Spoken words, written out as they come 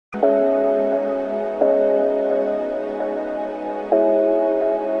I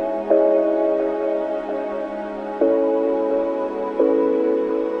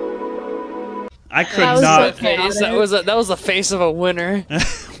could not. That was the face of a winner.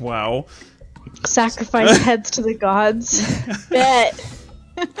 Wow. Sacrifice heads to the gods. Bet.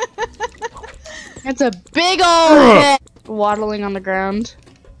 That's a big old head waddling on the ground.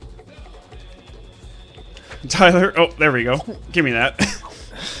 Tyler, oh, there we go. Give me that.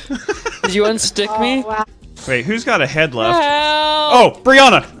 Did you unstick me? Wow. Wait, who's got a head left? Help! Oh,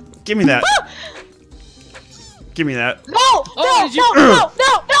 Brianna! Give me that. Give me that. No! No! No!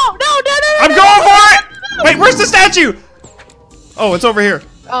 I'm going for it! Wait, where's the statue? Oh, it's over here.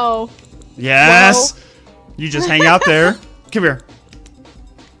 Oh. Yes! Well. You just hang out there. Come here.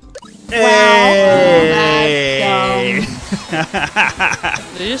 Hey!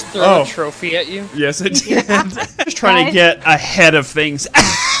 Did they just throw a trophy at you? Yes, it did. Just trying to get ahead of things.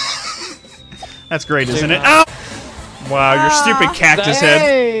 That's great, isn't it? Oh! Wow, your stupid cactus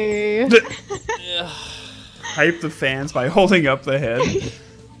head. Hype the fans by holding up the head.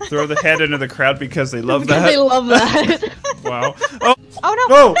 Throw the head into the crowd because they love that. They love that. Wow. Oh, oh no.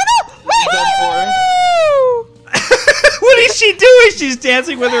 Whoa. No! What is she doing? She's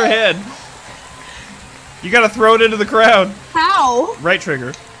dancing with her head. You gotta throw it into the crowd. How? Right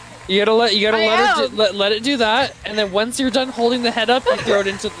trigger. You gotta let it do that, and then once you're done holding the head up, you throw it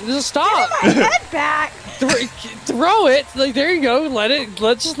into. Just stop. Get my head back. Throw it. Like there you go.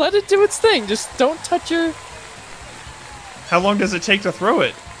 Just let it do its thing. Just don't touch your. How long does it take to throw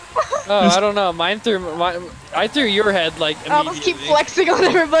it? Oh, I don't know. I threw your head like immediately. I'll just keep flexing on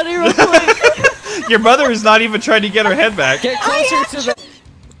everybody real quick. Your mother is not even trying to get her head back. Get closer to the.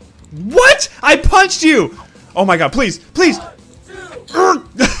 What? I punched you! Oh my god, please, please!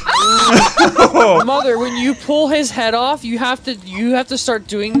 Mother, when you pull his head off, you have to start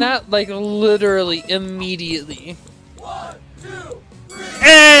doing that like literally immediately. 1, 2, 3.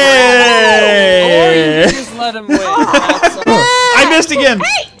 Hey! Or you just let him win. I missed again.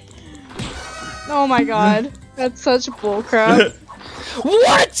 Hey! Oh my god, that's such bullcrap.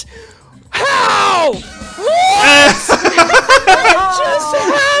 What? How? What? What just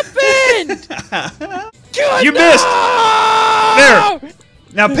happened? You missed. There.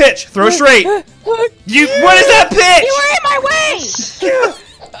 Now pitch. Throw straight. You. What is that pitch? You were in my way.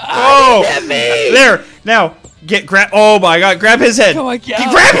 Oh. There. Now grab. Oh my god. Grab his head. Oh my god.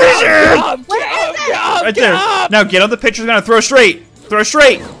 Grab his head. Right there. Now get on the pitcher's gonna throw straight. Throw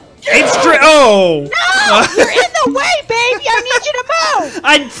straight. Aim straight. Oh. No. You're in the way, baby. I need you to move.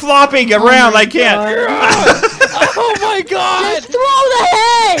 I'm flopping around. I can't. Oh my god. Just throw the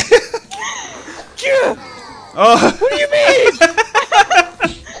head. Oh. What do you mean?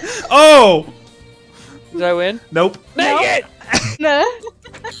 Oh. Did I win? Nope. Dang it. No.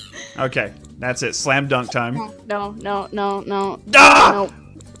 Okay, that's it. Slam dunk time. No. Ah! Nope.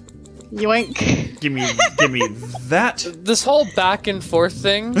 Yoink. Give me that. This whole back and forth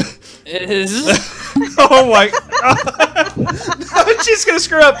thing is. Oh my! No, she's gonna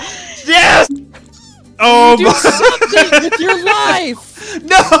screw up. Yes. Oh do my! something with your life.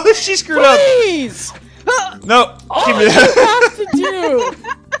 No, she screwed Please. up. No, give me All that. you have to do.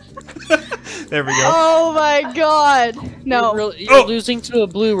 There we go. Oh my god. No. You're losing to a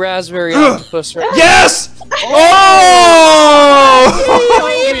blue raspberry octopus right now. Yes! Oh!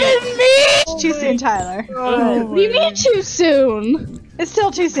 Even me? Too soon, Tyler. Oh, What do you mean too soon? It's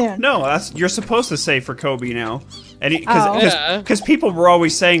still too soon. No, you're supposed to say for Kobe now, and Yeah. because people were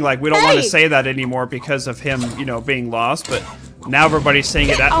always saying like we don't want to say that anymore because of him, being lost, but now everybody's saying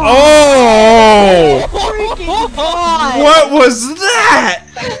it. Oh! Freaking god. What was that?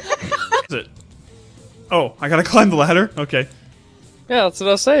 Is it? Oh, I gotta climb the ladder? Okay. Yeah, that's what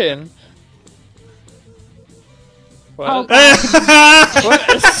I was saying. What? What?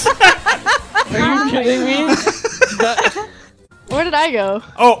 Are you kidding me? Where did I go?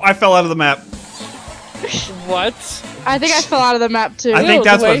 Oh, I fell out of the map. What? I think I fell out of the map too. I think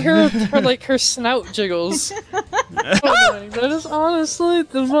that's the way what- her snout jiggles. That is honestly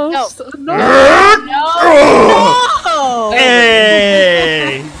the most No.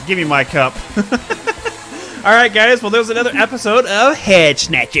 Hey! Give me my cup. Alright guys, well there was another episode of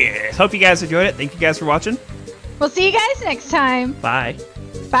Headsnatchers. Hope you guys enjoyed it. Thank you guys for watching. We'll see you guys next time. Bye.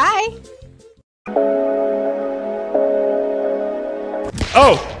 Bye.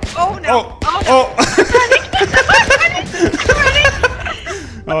 Oh! Oh no. Oh!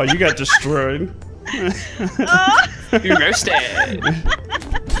 Oh, you got destroyed. You roasted.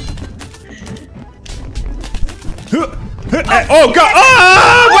 Oh god!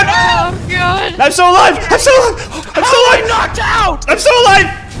 Oh! What? Oh god. I'm still alive! I'm still alive! I'm still alive! Knocked out. I'm still alive!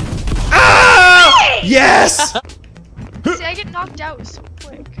 Yes! See, I get knocked out so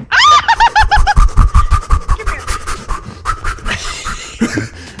quick.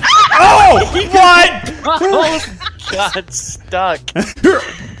 Oh! What? Oh, got stuck.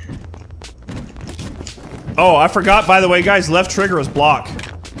 Oh, I forgot, by the way, guys, left trigger is block.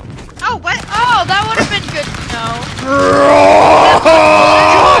 Oh, what? Oh, that would have been good to know. Oh,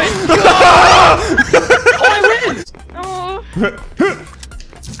 I win! Oh.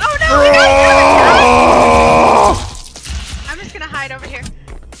 Oh no! I'm just gonna hide over here.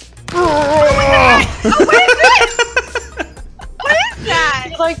 Oh my god! Oh, what is this? What is that?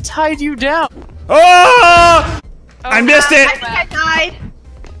 He like tied you down. Oh! I missed it! I think I died.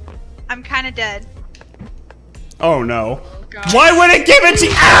 I'm kind of dead. Oh no. Why would it give it to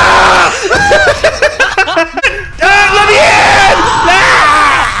you? Ah! Let me in!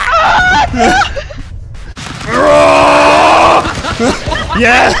 Ah!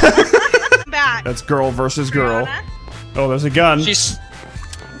 Yeah! I'm back. That's girl versus girl. Brianna? Oh, there's a gun. She's.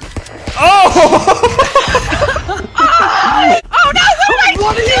 Oh! Oh no!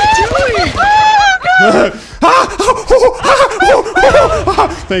 What What are you doing?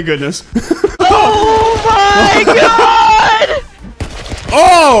 Thank goodness. Oh my god!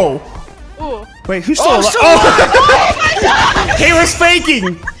 Oh! Ooh. Wait, who's still alive? still Oh my god! He was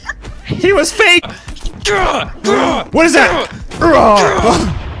faking! He was fake! What is that?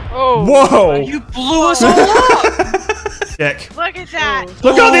 Oh. Whoa! You blew us all up. Dick. Look at that!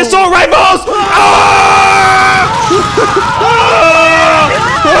 Look at all the assault rifles!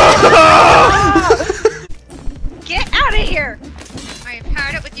 Get out of here! I've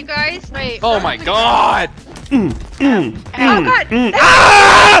had it with you guys. Wait. Oh my god. Oh god!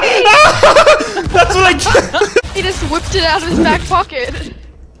 That's what I get! He just whipped it out of his back pocket.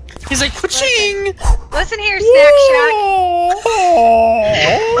 He's like, pa-ching! Listen here, Snack Shack.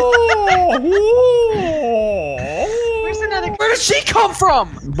 Where's another? Where did she come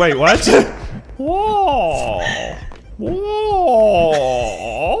from? Wait, what? Whoa! Whoa!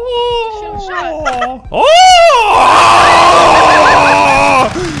 Oh!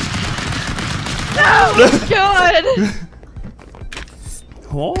 Oh god!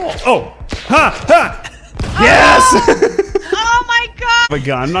 Oh! Oh! Ha! Ha! Yes! Oh my god! My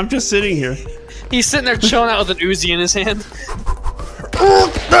gun. I'm just sitting here. He's sitting there chilling out with an Uzi in his hand.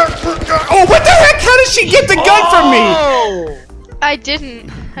 Oh! What the heck? How did she get the gun from me? Oh! I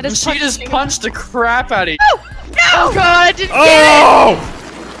didn't. I just She just punched the crap out of you. Oh god, I didn't Oh!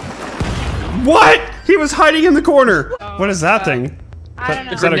 What? He was hiding in the corner. What is that thing? I don't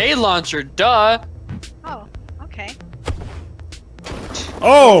know. Is that a- Grenade launcher, duh. Oh, okay.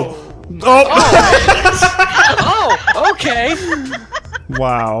 Oh! Oh! Oh, okay.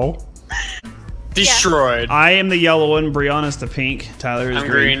 Wow. Destroyed. I am the yellow one. Brianna's the pink. Tyler is I'm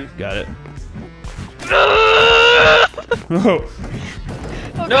green. green. Got it. Oh.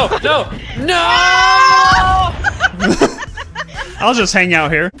 No, no, no! I'll just hang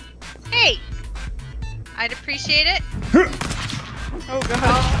out here. Hey! I'd appreciate it. Oh god.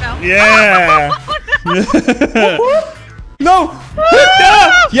 Oh no. Yeah. No.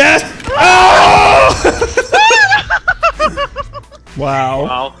 Yes. Oh! Wow.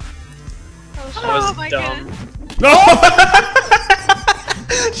 Wow. That was Oh my dumb. goodness. No.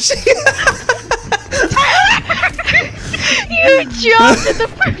 You jumped at the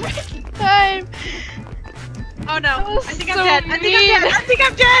perfect time. Oh no. That was I think so I'm dead. I think I'm mean. dead. I think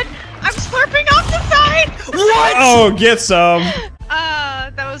I'm dead. I'm slurping off the side. What? Oh, get some.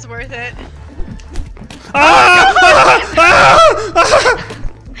 That was worth it.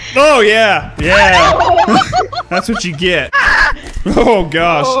 Oh yeah, yeah. That's what you get. Oh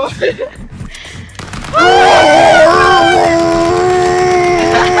gosh.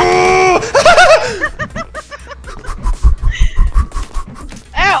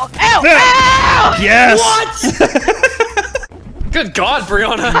 Ow! Ow! Ow! Yes. What? Good God,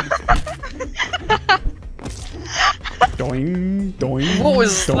 Brianna. Doing, doing. What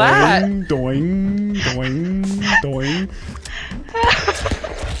was doing, that? Doing, doing, doing.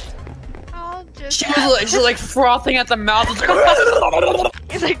 I'll just. She's like frothing at the mouth.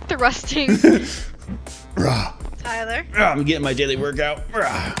 He's like thrusting. Tyler. I'm getting my daily workout.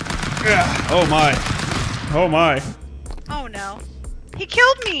 Oh my. Oh my. Oh no. He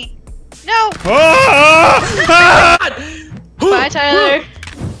killed me. No. Bye, Tyler.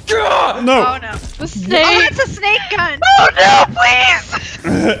 No. Oh no. The Oh, snake. it's a snake gun. Oh no, please.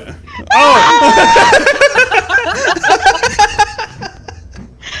 Oh.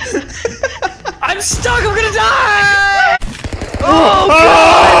 I'm stuck. I'm gonna die.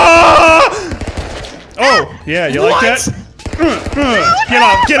 Oh, yeah, you like What? that?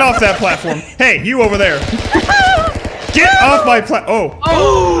 Get off that platform. Hey, you over there. Get off my platform.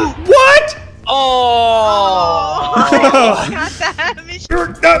 Oh. What? Oh. Got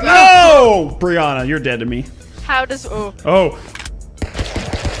that. No! Brianna, you're dead to me. How does... Oh. Oh.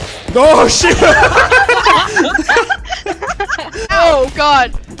 Oh, shit! Oh,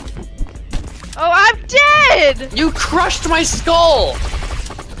 God. Oh, I'm dead! You crushed my skull!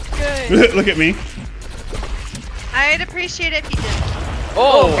 Good. Look at me. I'd appreciate it if you did.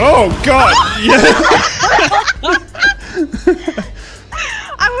 Oh! Oh, God!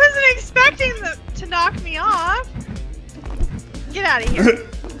 I wasn't expecting to knock me off. Get out of here.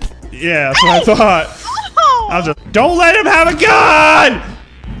 Yeah, that's what I thought. Oh! I'll just... Don't let him have a gun!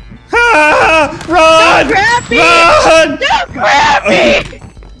 Ah, run! Don't grab me! Run! Don't grab me!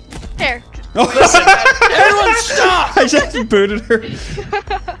 Here. Listen, everyone stop! I just booted her.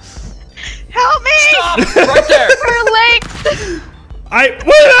 Help me! Stop! Right there! Her legs!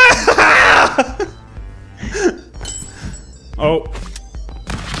 Oh.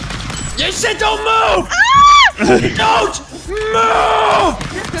 You said don't move! Don't move!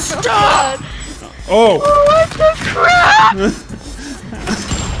 Stop! Oh. What the crap?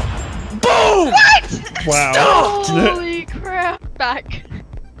 Boom! What? Wow. Holy crap. Back.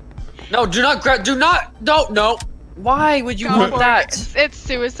 No, do not grab. Do not. Don't. No. Why would you Go want for that? it. It's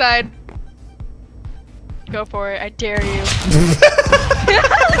suicide. Go for it. I dare you.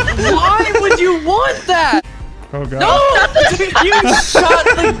 Why would you want that? Oh, God. No! You shot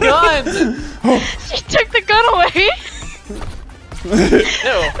the gun! She took the gun away. Ew.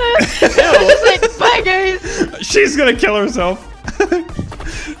 Just like, bye guys. She's gonna kill herself.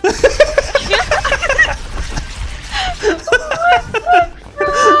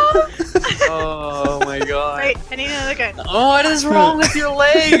 Oh my god. Wait, I need another gun. Oh, what is wrong with your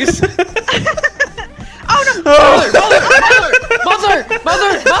legs? Oh no! Mother!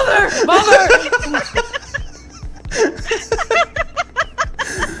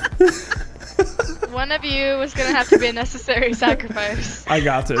 One of you was gonna have to be a necessary sacrifice. I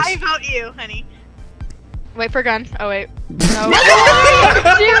got this. I vote you, honey. Wait for gun. Oh wait. No. What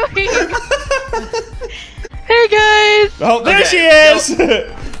are you doing? Hey guys! Oh, there Okay, she is!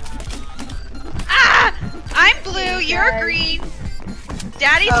 Ah! I'm blue, you're green.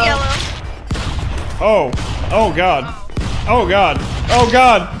 Daddy's yellow. Oh. Oh, God. Oh, God. Oh,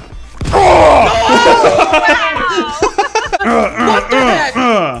 God. Oh! What the heck?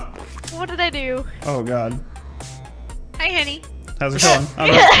 What did I do? Oh, God. Hi, honey. How's it going?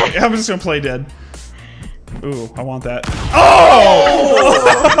 I'm just gonna play dead. Ooh, I want that.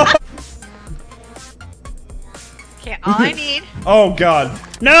 Oh! Okay, all I need. Oh, God.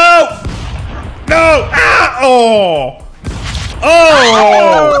 No! No! Ah! Oh!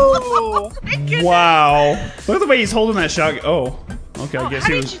 Oh! Thank goodness. Wow. Look at the way he's holding that shotgun. Oh. Okay, I guess How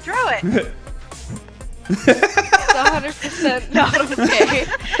he did was... you throw it? It's 100% not okay.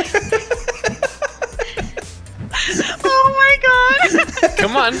 Oh my god!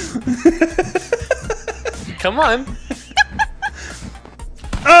 Come on. Come on.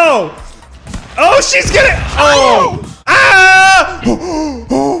 Oh! Oh, she's gonna... Oh! Ah!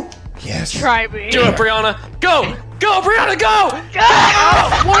 Yes. Try me. Do it, Brianna. Go! Go, Brianna, go! Go!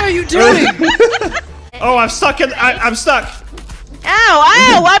 What are you doing? Oh, I'm stuck in... I'm stuck. Ow!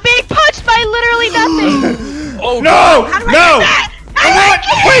 Ow! I'm being punched by literally nothing. Oh, No! How do I No! get that?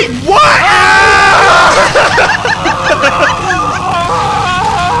 Wait, what?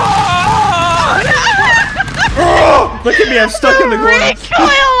 Oh, look at me, I'm stuck in the corner.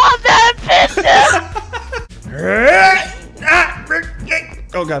 Recoil on that piston!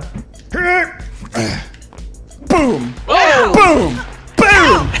 Oh, God. Boom! Oh. Boom!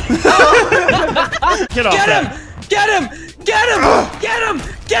 Boom! Get off Get him! that. Get him! Get him! Get him!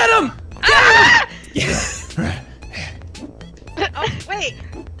 Get him! Get him! Oh, wait.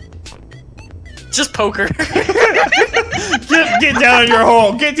 Just poker. Get down in your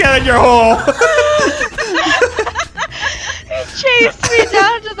hole! Get down in your hole! He chased me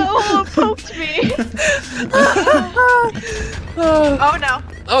down to the hole and poked me. Oh no.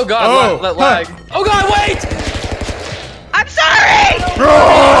 Oh god, Oh, let lag. Oh god, wait! I'm sorry!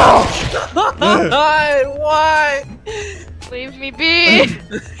 Why? Leave me be.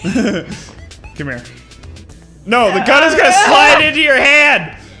 Come here. No, the gun is gonna slide into your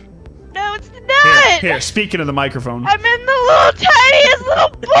hand! No, it's Here, not! here, speaking of the microphone. I'm in the little tiniest little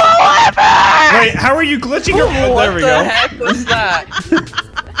bowl ever! Wait, how are you glitching your... Oh, there we What go. the heck was that?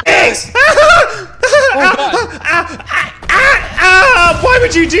 Thanks! Why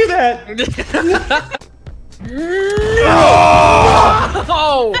would you do that?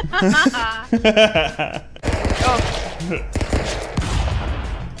 Oh!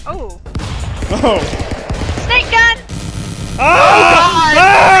 Oh. Oh. Snake gun!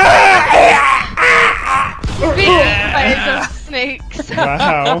 Fires of snakes.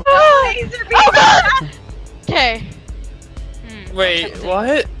 Wow. Laser beam. Oh god! Okay. Wait,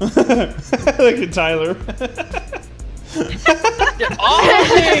 what? Look at Tyler. Get off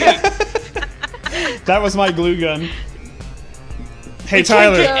me! That was my glue gun. Hey I can't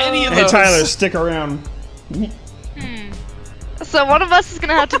Tyler. get any of Hey those. Tyler, stick around. So one of us is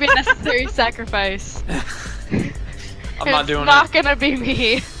gonna have to be a necessary sacrifice. I'm not doing It's not gonna be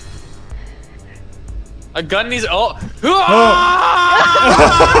me. it. A gun needs. Oh!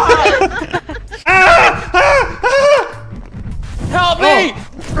 Help me!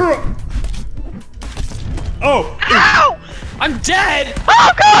 Oh! Ow! I'm dead!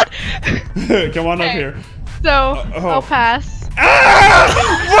 Oh god! Come on up Okay. here. So oh. I'll pass.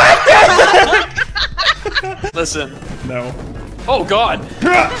 Listen. No. Oh god.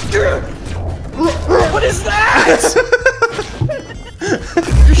 What is that?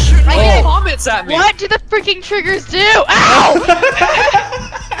 You're shooting comments at me. What do the freaking triggers do? Ow!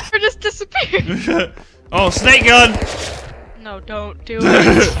 Or just disappeared. Oh, snake gun! No, don't do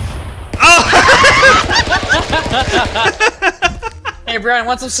it. Hey Brian,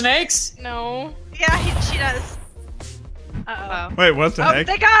 want some snakes? No. Yeah, she does. Uh-oh. Wait, what the Oh, heck?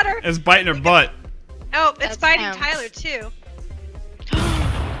 they got her! It's biting her butt. Oh, it's That's biting him. Tyler too.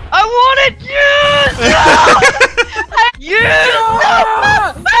 I want it! Yes! Yes!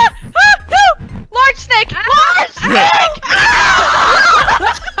 Large snake! Large snake!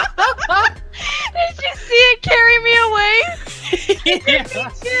 Did you see it carry me away?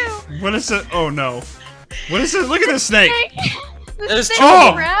 What is it? Oh no. What is it? Look at this snake! The There's snake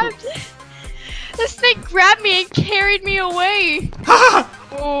two. grabbed. The snake grabbed me and carried me away. Oh.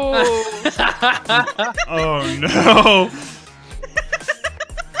 Oh no.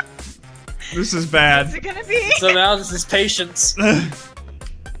 This is What's bad. it gonna be? So now this is patience.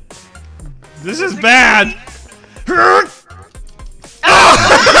 This is bad.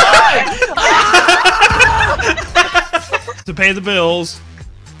 To pay the bills.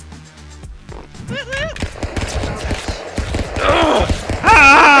 Ah!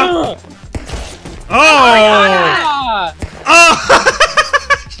 Oh! Ah! Oh!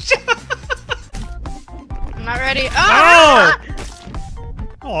 I'm not ready. Oh!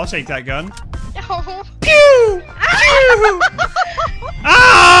 Oh, I'll take that gun. Oh. Pew!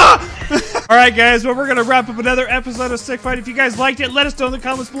 Ah! Alright guys, well we're gonna wrap up another episode of Stick Fight. If you guys liked it, let us know in the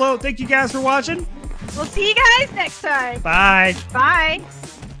comments below. Thank you guys for watching. We'll see you guys next time. Bye. Bye.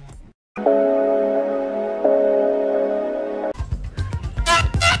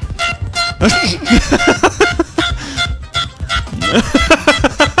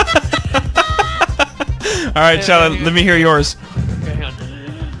 Alright, Charlotte, let me hear yours. Okay, hang on.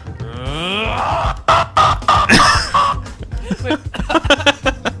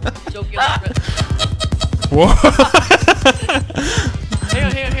 Whoa. Hang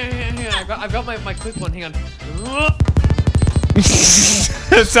on. I've got my quick one. Hang on.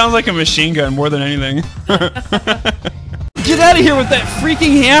 It sounds like a machine gun more than anything. Get out of here with that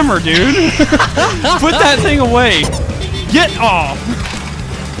freaking hammer, dude! Put that thing away! Get off!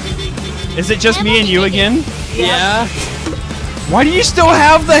 Is it just me and you again? Yeah. Why do you still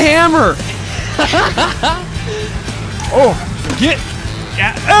have the hammer? Oh, get!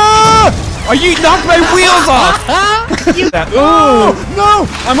 Yeah. Ah! Oh, you knocked my wheels off! Oh no!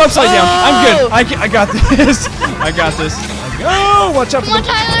 I'm upside down. I'm good. I got this. I got this. Oh, watch out! Come on,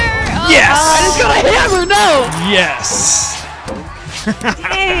 Tyler. Oh, Yes! I just got a hammer. No. Yes!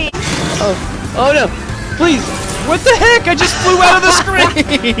 Hey. Oh no! Please. What the heck? I just flew out of the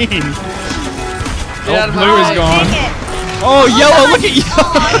screen! Get out Oh, of my blue is way. gone. Dang it. Oh, yellow! Look at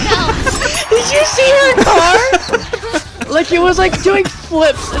yellow! Did you see her car? Like it was like doing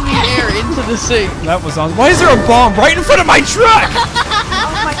flips in the air into the sink. That was on. Why is there a bomb right in front of my truck? Oh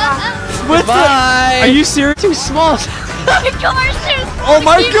my god. What the? Bye. Are you serious? Too small? Your car's too Oh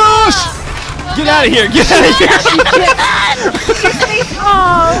my gosh! Get out of here! Get out of here!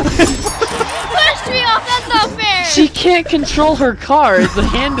 Oh. Push me off. That's not fair. She can't control her car. The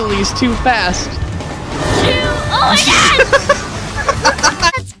handle is too fast. Oh my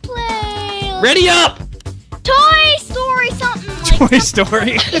god! Let's play. Ready up! Toy Story something like Toy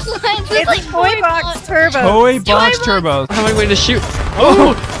Story. It's like Toybox Turbos. Toybox Turbos. How am I going to shoot?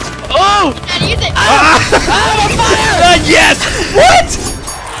 Oh! Oh! And use it. Yes! What?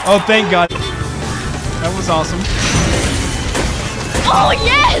 Oh, thank God. That was awesome. Oh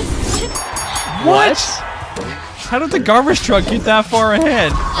yes! What? How did the garbage truck get that far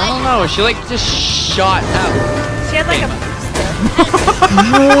ahead? I don't know. She like just shot out. She has like a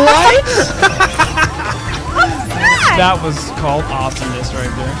What? That was called awesomeness right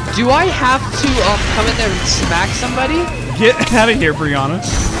there. Do I have to come in there and smack somebody? Get out of here, Brianna.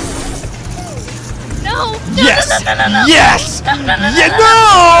 No! Yes! No! Yes! Yeah,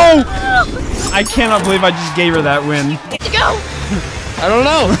 no! I cannot believe I just gave her that win. Get to go! I don't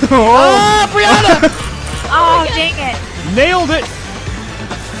know. Oh, Brianna! Oh, dang it. nailed it!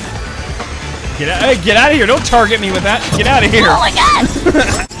 Get out of here! Don't target me with that! Get out of here! Oh my god!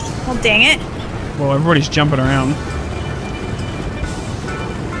 Well, dang it. Well, everybody's jumping around.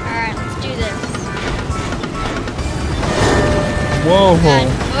 Alright, let's do this. Whoa!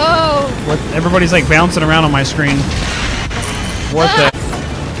 Oh! What? Everybody's like bouncing around on my screen. What the?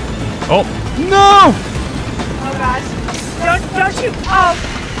 Oh no! Oh, gosh. Don't you. Oh.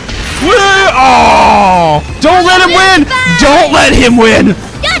 Oh! Don't let him win! Don't let him win!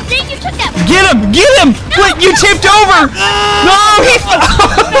 God dang, you took that one! Get him! Get him! Wait, you tipped over! No, he fell!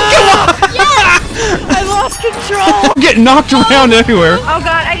 Come on! Yes! I lost control. I'm getting knocked around everywhere. Oh,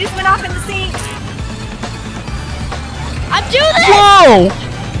 God. I just went off in the sink. I'm doing this! Whoa!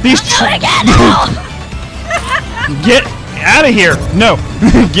 These Do it again! No! Get out of here! No!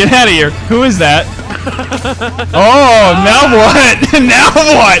 Get out of here! Who is that? Oh, now what? Now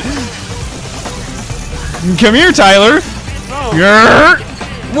what? Come here, Tyler! Grr.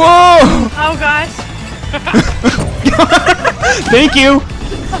 Whoa! Oh, gosh. Thank you!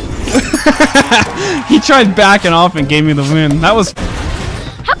 He tried backing off and gave me the win. That was...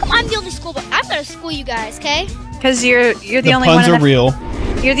 How come I'm the only school? But I'm gonna school you guys, okay? Because you're the, The only puns one are in the, real.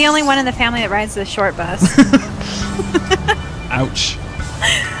 You're the only one in the family that rides the short bus. Ouch.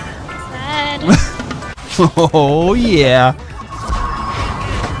 Sad. Oh, yeah.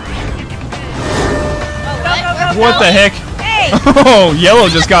 Oh, What the heck? Hey! Oh, yellow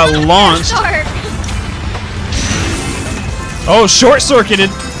just got launched. Short. Oh, short-circuited.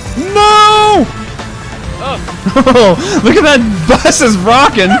 No! Oh, look at that bus is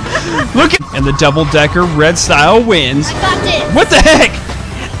rocking. Look at... And the double-decker red style wins. I got this. What the heck?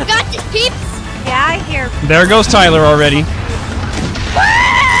 I got this, peeps. Yeah, I hear. There goes Tyler already.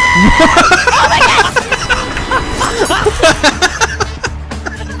 Oh my god!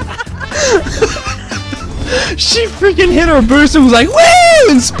 She freaking hit her boost and was like, woo!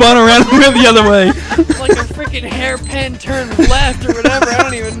 And spun around and went the other way. Like a freaking hairpin turned left or whatever. I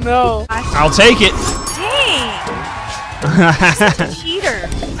don't even know. I'll take it. Dang! Cheater.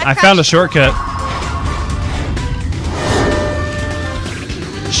 I found a shortcut.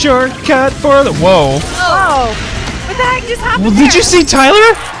 Shortcut for the... Whoa. Oh! What the heck just happened Well, did you see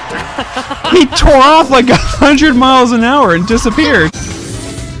Tyler? He tore off like 100 miles an hour and disappeared.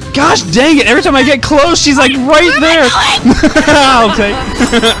 Gosh dang it, every time I get close, she's like right there. I'll take...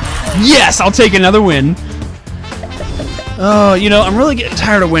 Yes, I'll take another win. Oh, you know, I'm really getting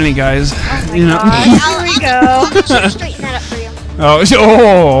tired of winning, guys. You know. Here we go. I'll straighten that up for you. Oh.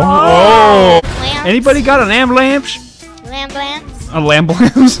 Lamps. Anybody got an ambulance? Lamps. A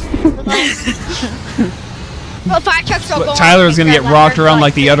ambulance? Well, fire trucks are going. Tyler is gonna get rocked around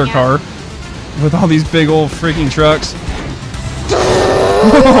like the other Yeah. car. With all these big old freaking trucks.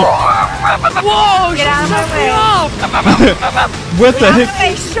 Whoa! Get out of my way. What the heck?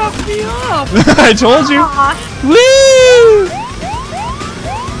 Hey, shook me up. I told you. Aw. Woo!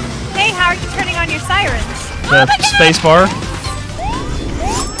 Hey, how are you turning on your sirens? The space bar.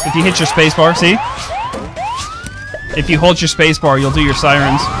 If you hit your space bar, see? If you hold your space bar, you'll do your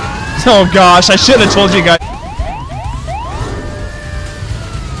sirens. Oh gosh, I should have told you guys.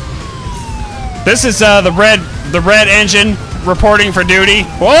 This is the red engine reporting for duty.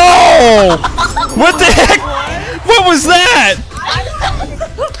 Whoa! What the heck? What was that?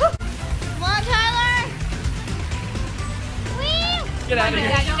 Come on, Tyler. Whee! Get out of here.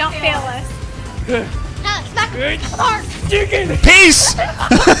 Yeah, don't fail us. Tyler, smack him hard. Peace!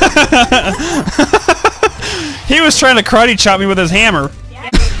 He was trying to karate chop me with his hammer.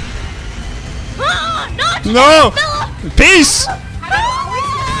 No! Peace!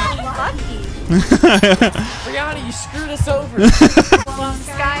 Brianna, you screwed us over.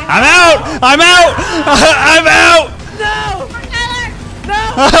 I'm out! I'm out! I'm out! No! Tyler.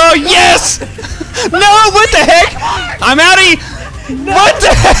 Oh, yes! No, what the heck? I'm outie! What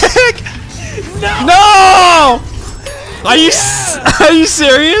the heck? No! Are you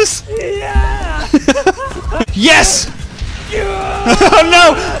serious? Yeah! Yes! Oh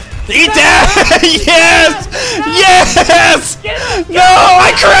no! Eat that! Yes! Yes! No,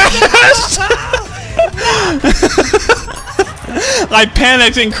 I crashed! I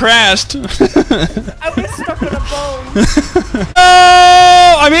panicked and crashed. I was stuck on a bone.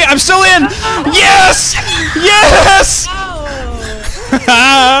 Oh! I'm still in! Yes! Yes!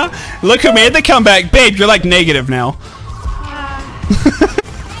 Look who made the comeback. Babe, you're like negative now.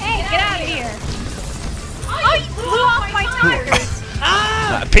 Hey, get out of here. Oh, you blew off my tires.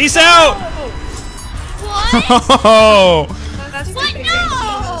 Peace out. What? Oh. That's What? again.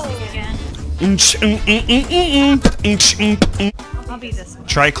 I'll be this one.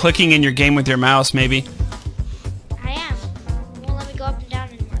 Try clicking in your game with your mouse, maybe. I am. It won't let me go up and down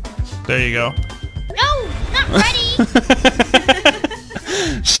anymore. There you go. No, not ready.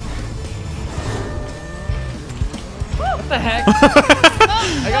 What the heck?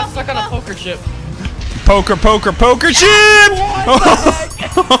 I got stuck on a poker chip. Poker chip! My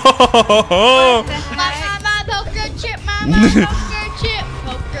poker chip, my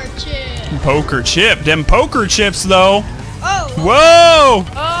poker chip. Poker chip. Them poker chips, though. Oh. Whoa!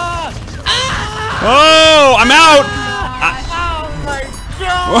 Oh, I'm out! Oh my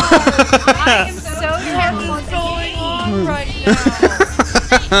I am so careful with the game. right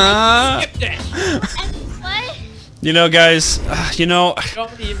now. Skip this. What? You know, guys, you know...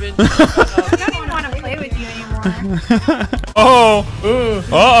 Don't even. I don't even want to play with you anymore. Oh!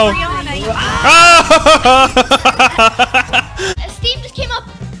 Uh-oh! Brianna, you Steam just came up.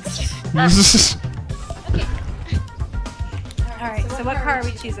 Alright, so what car are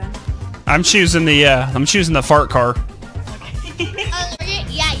we choosing? I'm choosing the fart car.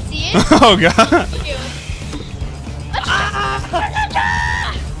 Yeah, you see it? Oh, God.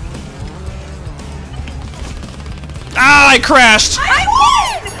 Ah, I crashed! I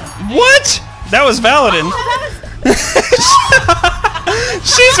won! What? That was Valadin.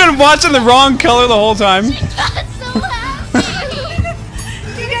 She's been watching the wrong color the whole time. I'm so happy.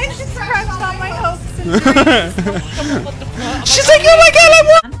 You guys just crushed all my hopes and dreams. She's like, oh my God, I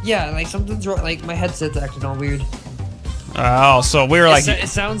won! Yeah, like something's wrong. Like my headset's acting all weird. Oh, so we were like... It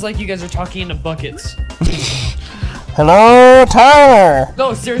sounds like you guys are talking into buckets. Hello, Tyler!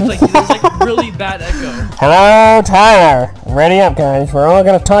 No, seriously, there's like really bad echo. Hello, Tyler! Ready up, guys. We're all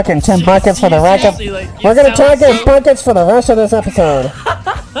gonna talk in 10 buckets for the record. We're gonna talk in buckets for the rest of this episode.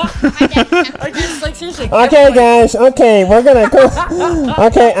 Like, just, like seriously. Okay, guys. Okay, we're gonna go.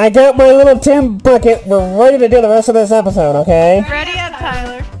 Okay, I got my little 10 bucket. We're ready to do the rest of this episode, okay? Ready up,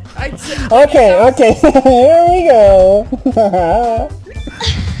 Tyler. Okay, okay. Here we go.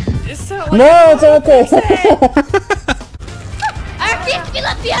 No, it's okay. Our team to be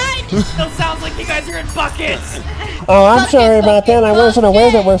left behind. Still sounds like you guys are in buckets. Oh, I'm sorry about that. I wasn't aware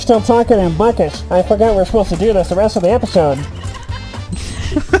that we're still talking in buckets. I forgot we're supposed to do this the rest of the episode.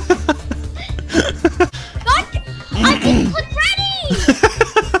 I didn't look ready.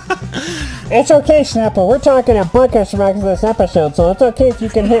 It's okay, Snapper. We're talking in buckets for the rest of this episode, so it's okay if you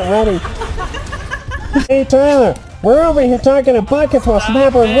can hit ready. Hey, Tyler. We're over here talking in buckets while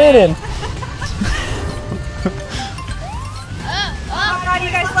Snapper's winning. Oh God, you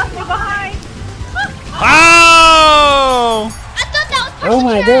guys left me behind. Oh! I thought that was Oh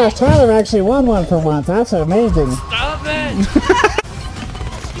my gosh, Tyler actually won one for once. That's amazing. Stop it.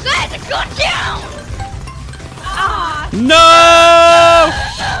 You guys are going down. No!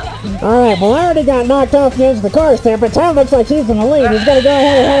 Alright, well I already got knocked off the edge of the car stand, but Tyler looks like he's in the lead. He's gotta go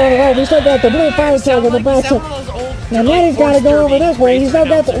ahead and head on the right. He's still got the blue fire truck in the back. And then he's gotta go over this way. He's still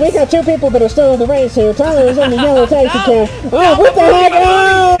got we got two people that are still in the race here. Tyler is in the yellow taxi cab. Oh, what the heck?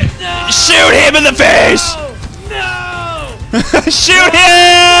 Oh! Shoot him in the face! No! Shoot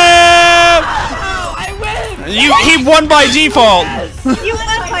him! Oh, I win! He won by default. You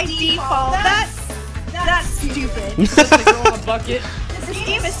won by default. That's stupid. Just like roll a bucket. This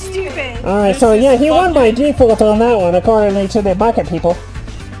game is stupid. Alright, so yeah, he won by default on that one, according to the bucket people.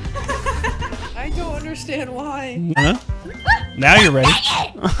 I don't understand why. Huh? Now you're ready.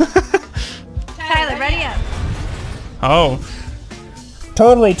 Tyler, ready up. Oh.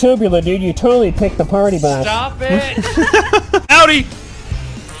 Totally tubular, dude. You totally picked the party bus. Stop it! Howdy!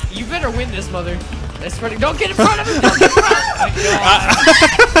 You better win this, mother. I swear to don't get in front of him! Don't get in front! Oh my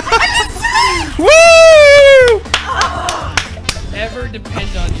God. Woo! Never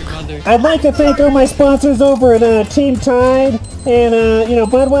depend on your mother. I'd like to thank all my sponsors over at Team Tide and, you know,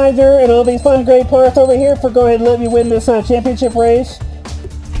 Budweiser and all these fun, great parts over here for go ahead and let me win this championship race.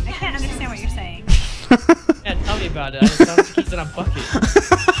 I can't understand what you're saying. Yeah, tell me about it. I sounds like he said I'm bucket.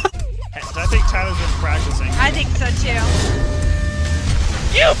 I think Tyler's been practicing. I think so too.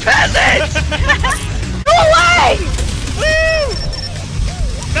 You peasant! Go away! Woo!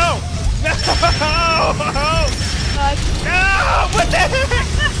 No! No! No! What the heck?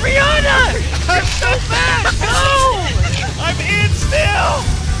 Rihanna! I'm so fast! No! I'm in still!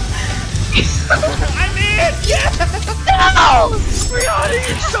 I'm in! Yes! No! Rihanna,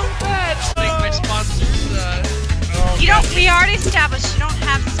 you're so bad! Like my sponsors, You don't. We already established, you don't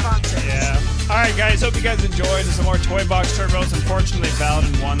have sponsors. Yeah. Alright guys, hope you guys enjoyed. There's some more Toybox Turbos. Unfortunately,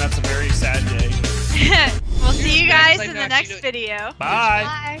 Paladin won. That's a very sad day. We'll see you guys in the next video.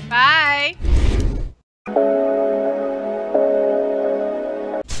 Bye. Bye.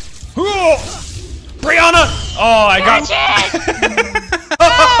 Ooh! Brianna! Oh, I got...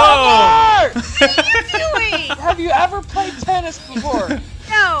 Oh! What are you doing? Have you ever played tennis before?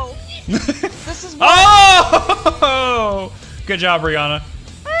 No. This is Oh! Good job, Brianna.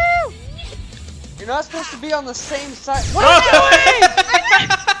 Woo! You're not supposed to be on the same side. What Oh! are you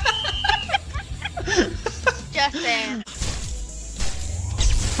doing? Just saying.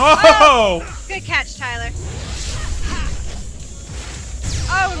 Oh! Good catch, Tyler.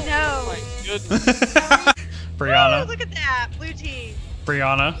 Oh no. My goodness. Brianna. Ooh, look at that. Blue team.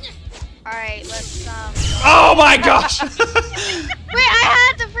 Brianna. Alright, let's Oh my gosh! Wait, I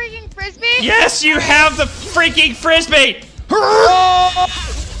had the freaking frisbee? Yes, you have the freaking frisbee!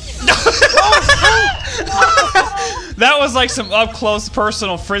 That was like some up-close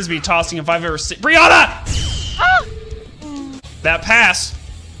personal frisbee tossing if I've ever seen. Brianna! That pass.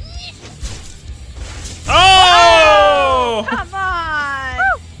 Oh! Come on.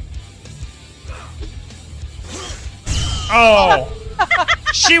 Oh!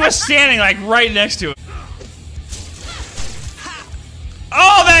 She was standing like right next to it.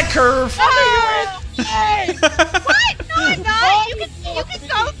 Oh, that curve! Hey! What? No, I'm not. You can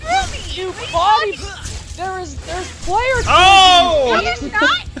go through me. You body. There's players. Oh! No, there's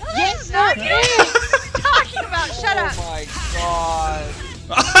not. Yes, There's not. there is. What are you talking about? Shut up. Oh my god.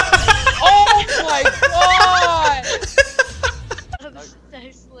 Oh my god.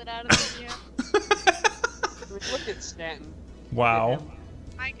 I slid out of the video. Look at Stanton. Wow.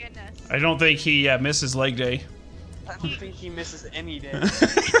 My goodness. I don't think he misses leg day. I don't think he misses any day.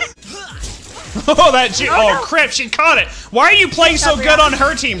 Oh, that oh crap, she caught it. Why are you playing so good on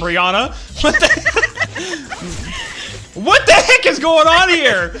her team, Brianna? What the heck is going on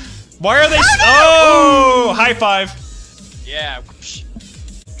here? Why are they Oh, high five. Yeah.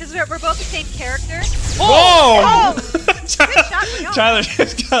 Because we're both the same character. Whoa! Oh! Good shot, Brianna. Tyler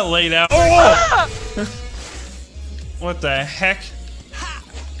just got laid out. Oh! What the heck?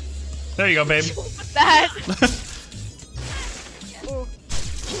 There you go, babe. That.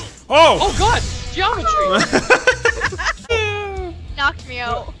 Oh! Oh god! Geometry! Knocked me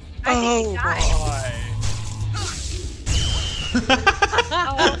out. I think he died.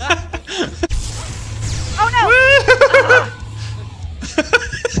 Oh no!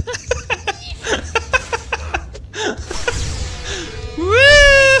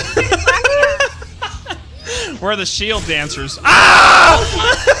 We're the shield dancers. Ah!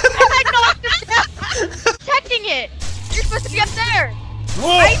 I knocked him down! Protecting it! You're supposed to be up there!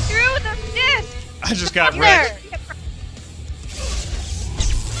 Whoa. Right through the disc! I just got Up wrecked.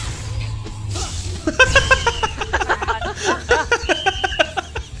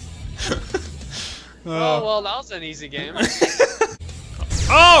 Oh well, that was an easy game.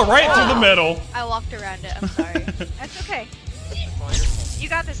 Oh, right through the middle. I walked around it, I'm sorry. That's okay. You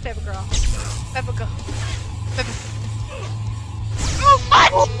got this, baby girl. Baby girl. Baby. Oh,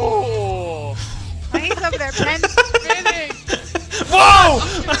 what? Oh! Oh, he's over there, Ben. Spinning! Whoa!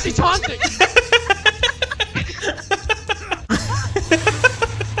 What's he taunting?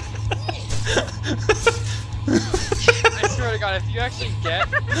 I swear to God, if you actually get...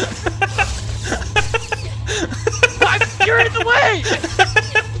 You're in the way!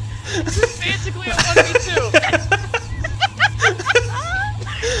 This is basically a 1v2.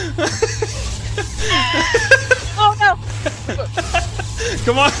 Oh no!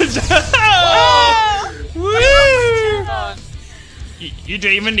 Come on. Oh! Woo! Come on. You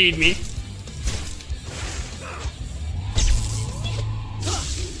don't even need me.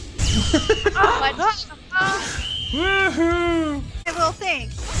 Woohoo! A little thing.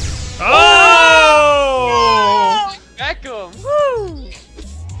 Oh! Beckham! Woo!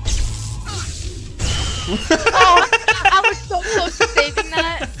 Oh, I was so close to saving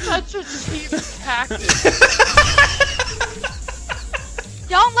that. Such a cheap tactic.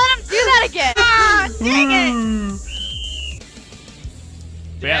 Don't let him do that again. Ah, dang it.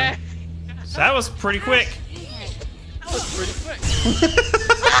 Man, so that was pretty quick. That was pretty quick.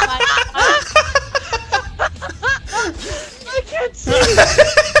 I can't see.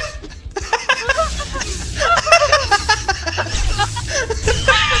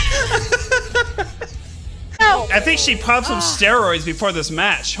 I think she popped some steroids before this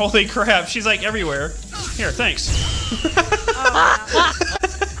match. Holy crap, she's like everywhere. Here, thanks.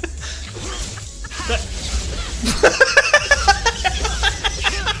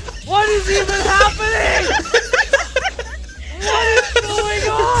 What is even happening?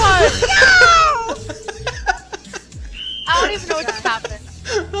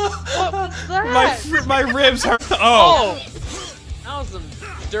 My ribs hurt. Oh. That was some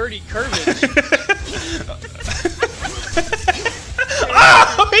dirty curvage.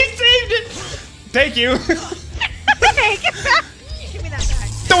 Oh, he saved it. Thank you. Hey, get back! Give me that back.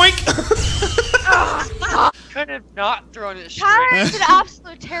 Doink. Could have not thrown it straight. Tyler is an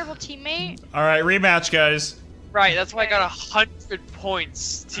absolute terrible teammate. All right, rematch, guys. Right, that's why I got 100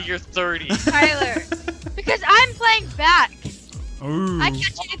 points to your 30. Tyler, because I'm playing back. Ooh. I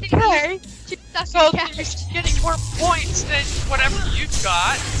catch anything good. So you're getting more points than whatever you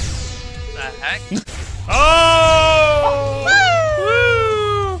got. The heck? Oh!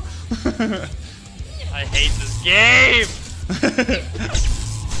 Woo! I hate this game.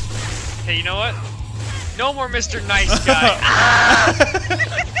 Hey, you know what? No more Mr. Nice Guy.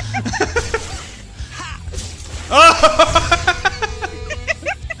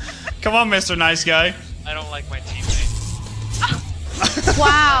 Come on, Mr. Nice Guy. I don't like my teammate.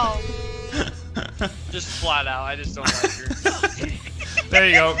 Wow. Just flat out, I just don't like her. There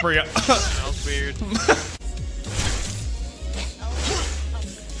you go, bring it. Smells weird.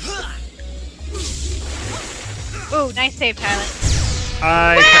 Ooh, nice save, Tyler.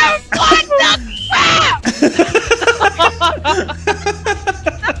 What the crap?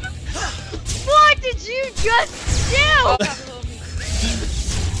 What did you just do?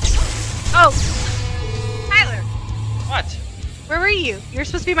 Oh, Tyler. What? Where were you? You're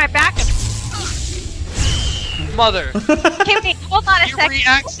supposed to be my backup. Mother. Okay, wait, hold on a Your second.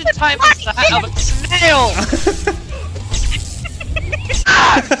 reaction time is that of a snail.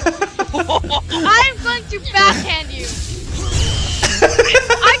 I'm going to backhand you.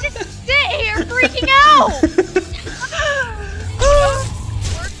 I just sit here freaking out.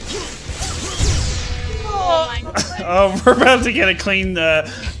 Oh my god. Oh, we're about to get a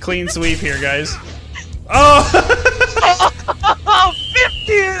clean sweep here, guys. Oh! Oh,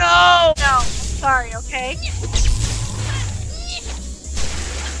 50-0! No, I'm sorry, okay?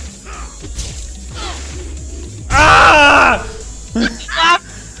 Ah!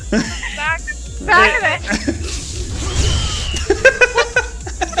 Back of it.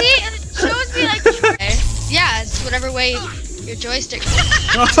 See, it shows me like. Yeah, it's whatever way your joystick.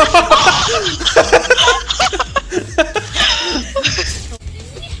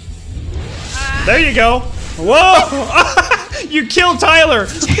 There you go. Whoa! You killed Tyler.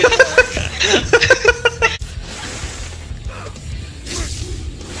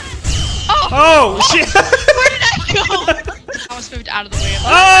 Oh shit! Where did I go? I almost moved out of the way.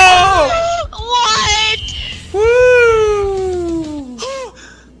 Oh! What? Woo!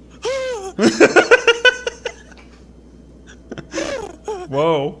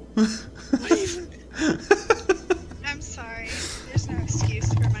 Whoa. I'm sorry. There's no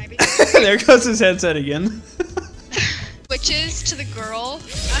excuse for my behavior. There goes his headset again. Switches to the girl. Do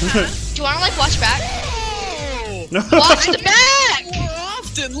you want to like watch back? No. Watch the back! More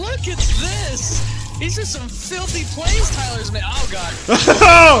often, look at this! These are some filthy plays Tyler's made. Oh god.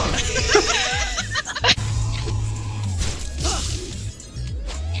 Oh!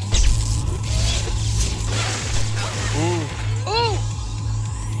 Ooh! Ooh!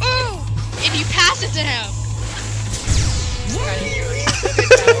 If you pass it to him!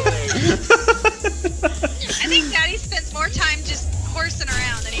 I think Daddy spends more time just horsing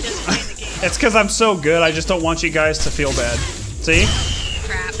around than he does playing the game. It's because I'm so good, I just don't want you guys to feel bad. See?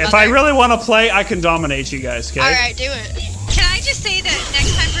 Crap. If I really want to play, I can dominate you guys, okay? Alright, do it. Can I just say that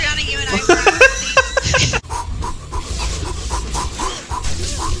next time, Brianna, you and I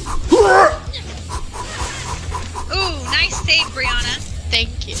Ooh, nice save, Brianna.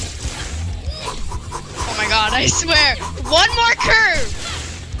 Thank you. Oh my god, I swear. One more curve!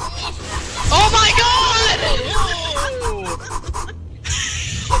 Oh my god!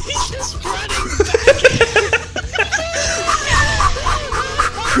 He's just running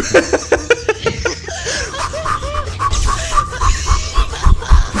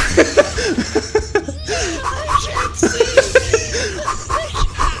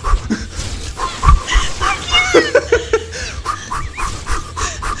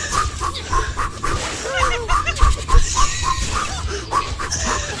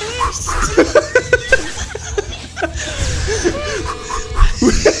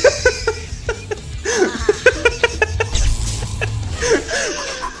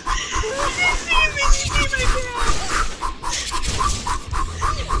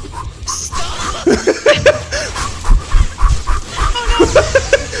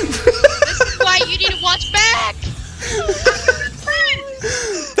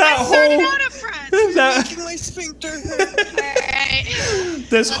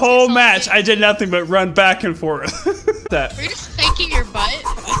This whole match, I did nothing but run back and forth. That. Were you just thanking your butt?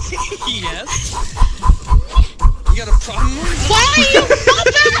 Yes. You got a problem? Why are you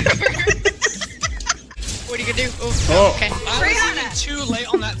mother? What are you gonna do? Oh, okay. I was even too late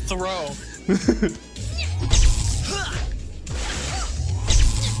on that throw.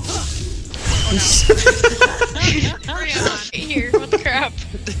 Here, what the crap?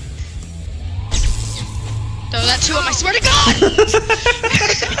 Throw that too, I swear to God!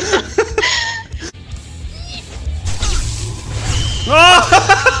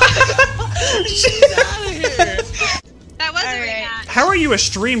 Get out of here! That wasn't Alright. right. How are you a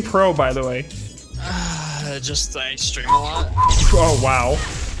stream pro, by the way? Just I stream a lot. Oh, wow.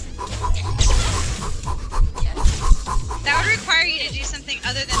 That would require you to do something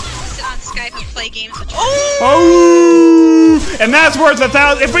other than sit on Skype and play games with Oh! And that's worth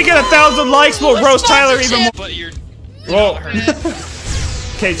 1,000. If we get 1,000 likes, we'll roast Tyler even more. But you're Whoa. not hurt.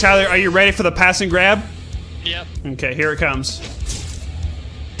 Okay, Tyler, are you ready for the pass and grab? Yep. Okay, here it comes.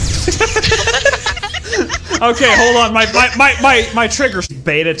 Okay, hold on. My triggers.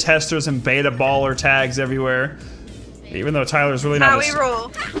 Beta testers and beta baller tags everywhere. Even though Tyler's really not. how we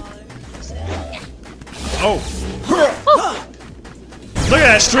roll. Oh. Look at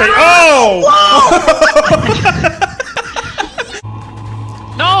that straight. Oh!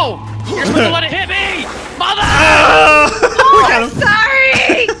 No! You're supposed to let it hit me! Mother! Oh, I'm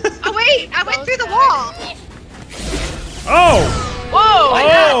sorry! Oh wait, I went through the wall. Oh! Whoa! I Oh.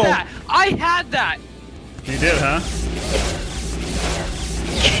 had that! I had that! You did, huh?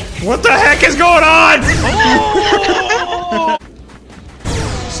 What the heck is going on? Oh!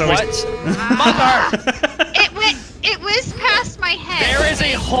 So What? Mother! It was past my head. There is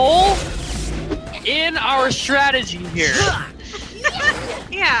a hole in our strategy here.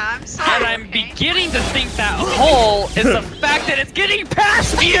 Yeah, I'm sorry. And I'm beginning to think that hole is the fact that it's getting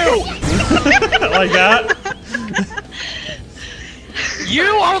past you! Like that? You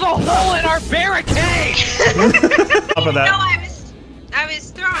are the hole in our barricade! Up of that. No, I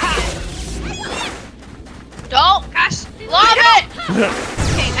was throwing it. Don't! Gosh, love it!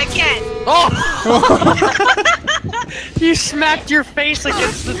 Okay, again. Oh! You smacked your face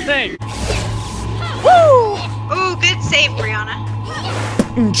against the thing. Woo! Ooh, good save, Brianna.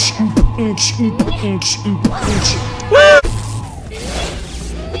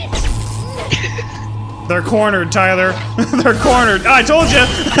 They're cornered, Tyler. They're cornered. I told you.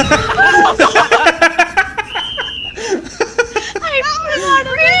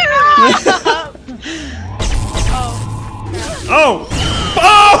 Oh!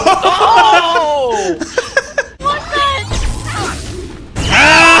 Oh! Oh! What's that?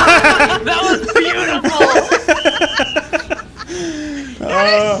 That was beautiful!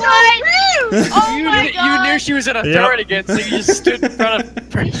 Oh you, my you God. knew she was gonna Yep. throw it again, so you just stood in front of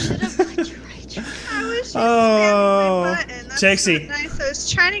her. Oh, Trixie. Nice. I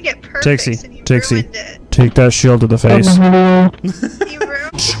was trying to get perfect. Trixie, and you Trixie. ruined it. Take that shield to the face. You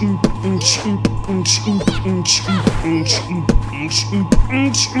ruined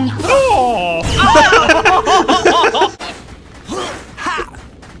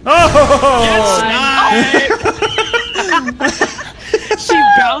She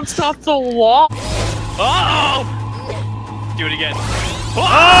bounced off the wall. Oh! Do it again.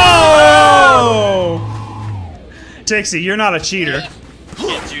 Oh! Trixie, you're not a cheater.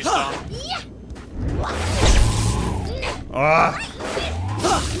 Get juiced on. Ah.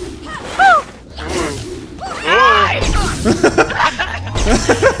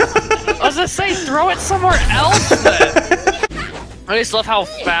 I was gonna say, throw it somewhere else then. I just love how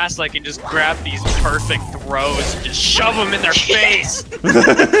fast I can just grab these perfect throws and just shove them in their face.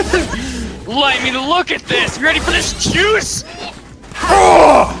 Let me look at this. You ready for this juice?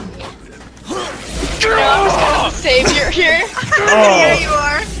 Savior here. Here you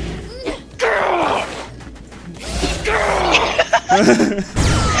are.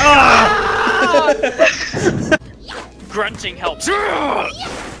 Grunting helps. So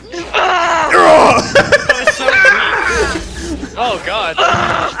oh God.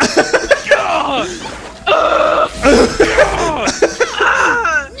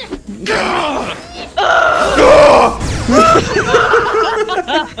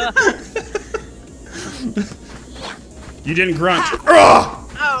 You didn't grunt.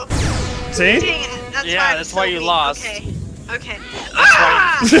 Oh, See? dang it. That's Yeah, why I'm that's so why you weak. lost. Okay. Okay. That's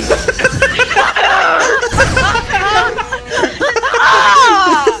why.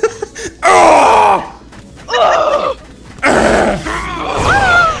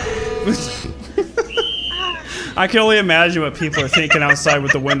 I can only imagine what people are thinking outside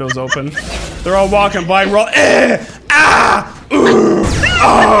with the windows open. They're all walking by and we're all,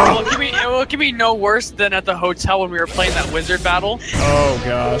 Well, can be no worse than at the hotel when we were playing that wizard battle. Oh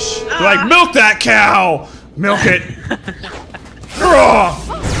gosh. They're like, milk that cow! Milk it!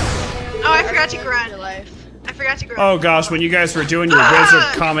 Oh, I forgot to grunt. I forgot to grunt. Oh gosh, when you guys were doing your wizard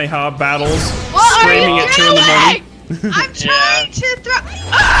Kamehameha battles, What screaming are at 2 you in the morning. doing? I'm trying to throw.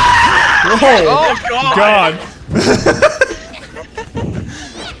 Oh, God.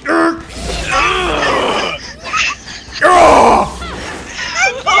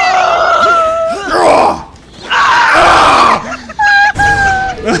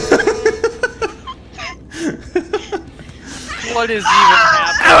 What is even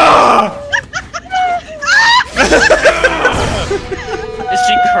happening? Is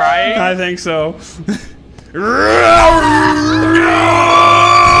she crying? I think so.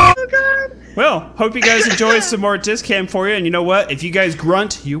 Well, hope you guys enjoyed some more disc cam for you, and you know what? If you guys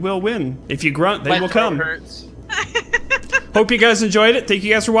grunt, you will win. If you grunt, they will come. Hurts. Hope you guys enjoyed it. Thank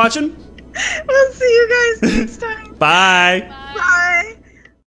you guys for watching. We'll see you guys next time. Bye. Bye.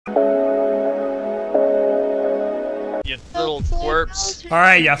 You little twerps. All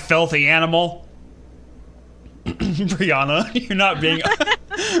right, you filthy animal. Brianna, you're not being...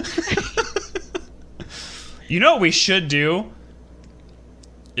 You know what we should do?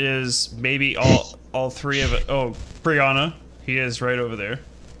 Is maybe all three of it. Oh, Brianna, he is right over there.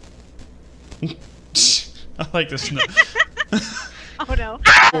 I like this. Oh no.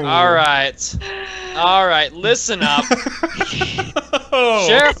 Alright. Alright, listen up. Oh.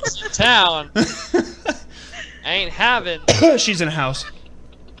 Sheriff's in town. Ain't having. She's in a house.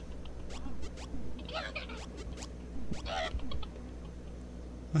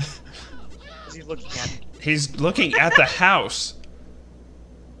 What's he looking at? He's looking at the house.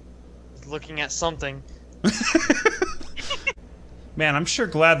 He's looking at something. Man, I'm sure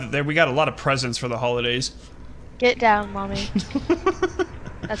glad that we got a lot of presents for the holidays. Get down, mommy.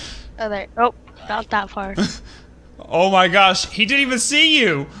 That's there. Oh, not that far. Oh my gosh, he didn't even see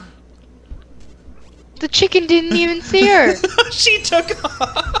you. The chicken didn't even see her. She took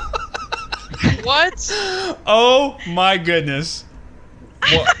off. What? Oh my goodness.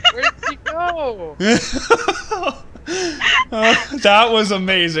 What? Where did she go? That was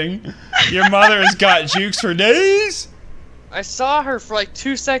amazing. Your mother has got jukes for days. I saw her for like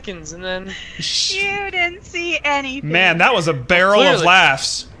 2 seconds and then... You didn't see anything. Man, that was a barrel of Clearly.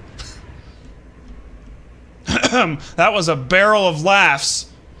 laughs. That was a barrel of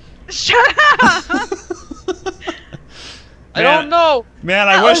laughs. Shut up. I don't know. Man,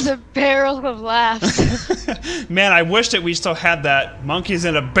 That I wish. was a barrel of laughs. Man, I wish that we still had that monkeys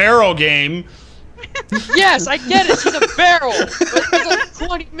in a barrel game. Yes, I get it. She's a barrel. But there's like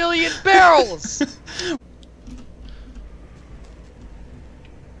 20 million barrels.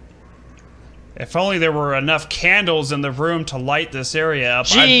 If only there were enough candles in the room to light this area up.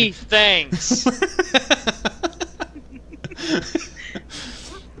 Gee, thanks.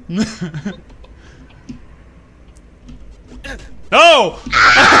 Oh!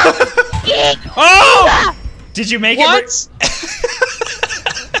 Oh! Did you make it? What?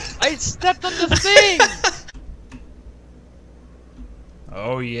 I stepped on the thing.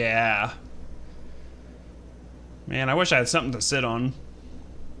 Oh yeah. Man, I wish I had something to sit on.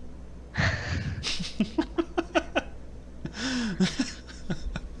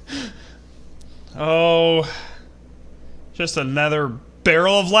 Oh, just another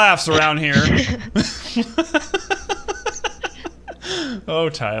barrel of laughs around here. Oh,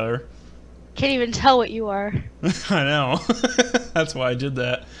 Tyler. Can't even tell what you are. I know. That's why I did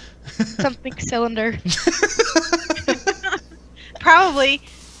that. Something cylinder. Probably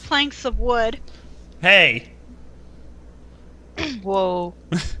planks of wood. Hey. Whoa.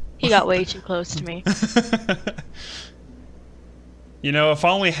 He got way too close to me. You know, if I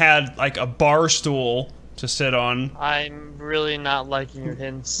only had like a bar stool to sit on. I'm really not liking your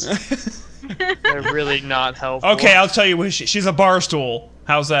hints. They're really not helpful. Okay, I'll tell you what she's a bar stool.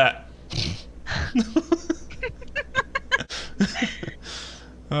 How's that?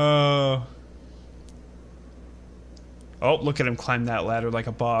 Oh, look at him climb that ladder like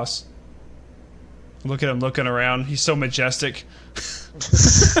a boss. Look at him looking around. He's so majestic.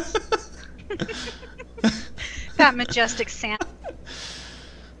 That majestic Santa.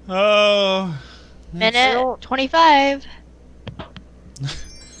 Oh. Minute 25.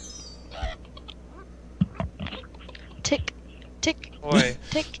 Tick, tick, Boy.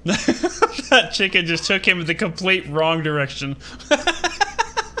 tick. That chicken just took him the complete wrong direction.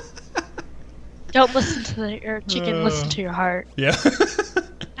 Don't listen to your chicken, listen to your heart. Yeah.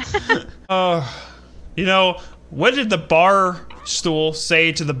 You know, what did the bar stool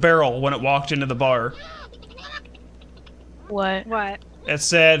say to the barrel when it walked into the bar? What? What? It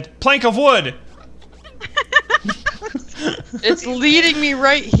said, plank of wood. It's leading me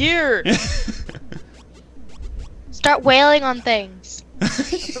right here. Start wailing on things.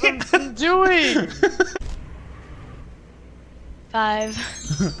 That's what I'm doing. 5.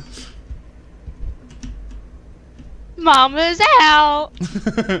 Mama's out.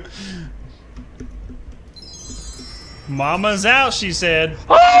 Mama's out, she said.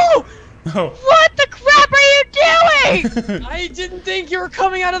 Oh! Oh. What the crap are you doing? I didn't think you were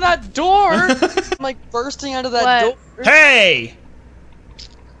coming out of that door. I'm like bursting out of that door. Hey!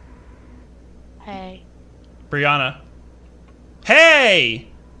 Hey. Brianna. Hey!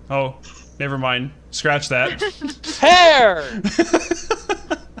 Oh, never mind. Scratch that. Pear!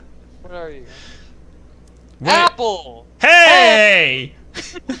 What are you? Wait. Apple! Hey!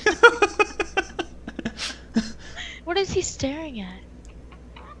 What is he staring at?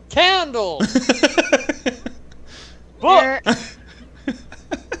 Candle! There,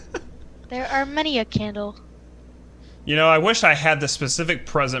 there are many a candle. You know, I wish I had the specific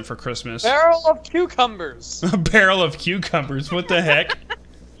present for Christmas. Barrel of cucumbers! A barrel of cucumbers. What the heck?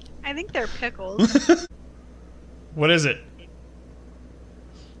 I think they're pickles. What is it?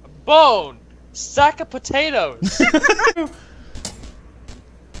 A bone! Sack of potatoes!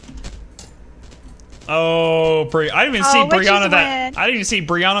 Oh, I didn't even see witches Brianna that. win. I didn't even see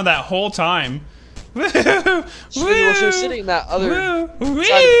Brianna that whole time. Woo! She was sitting in that other Woo!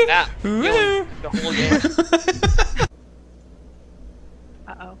 side of the map, Woo! feeling the whole game.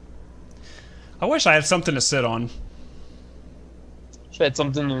 Uh-oh. I wish I had something to sit on. She had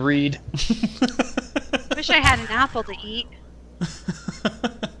something to read. Wish I had an apple to eat.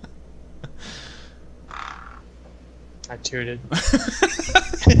 I tooted. Oh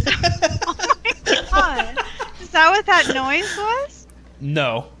my god. Is that what that noise was?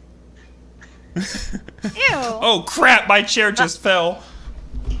 No. Ew. Oh crap! My chair just fell.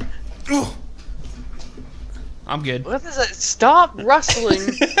 Ooh. I'm good. What is it? Stop wrestling!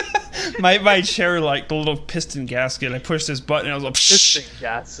 My chair, like the little piston gasket. I pushed this button and I was like, Piston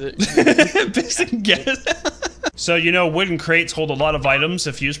gasket. piston gasket. So you know, wooden crates hold a lot of items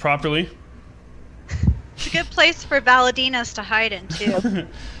if used properly. It's a good place for Valadinas to hide in, too.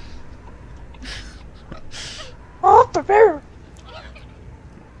 Oh, the bear!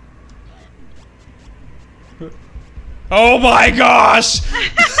 Oh my gosh!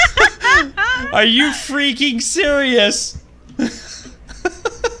 Are you freaking serious?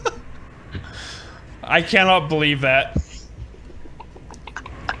 I cannot believe that.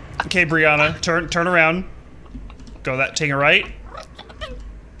 Okay, Brianna, turn around. Go that. Take a right.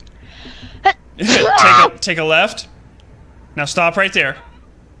 take a left. Now stop right there.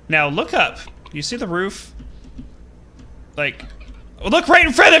 Now look up. You see the roof? Like, look right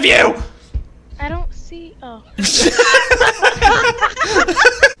in front of you! I don't see. Oh.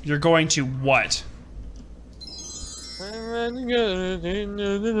 You're going to what?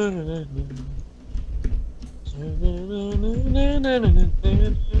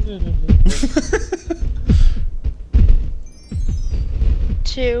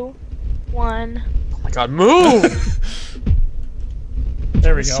 Two, 1. Oh my god, move!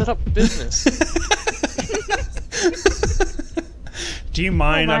 There we go. Set up business. Do you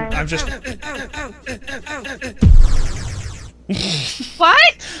mind? Oh, I'm just.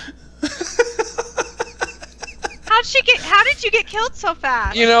 What? How did you get killed so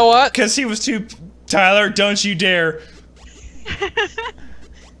fast? You know what? Because he was too. Tyler, don't you dare.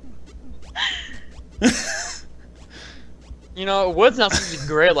 You know, wood's not supposed to be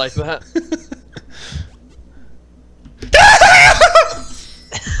gray like that.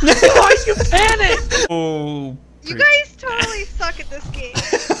 Why you panic? Oh. You guys totally suck at this game.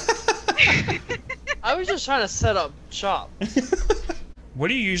 I was just trying to set up shop. What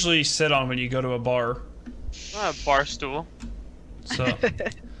do you usually sit on when you go to a bar? A bar stool. So.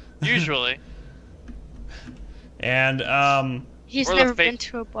 Usually. And He's Or the never fa- been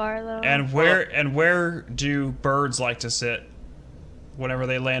to a bar though. and where do birds like to sit whenever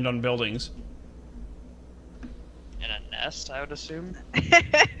they land on buildings? In a nest, I would assume.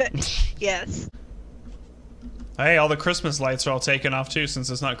 Yes. Hey, all the Christmas lights are all taken off too, since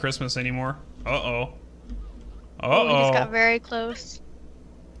it's not Christmas anymore. Uh-oh. Oh, he just got Uh-oh. very close.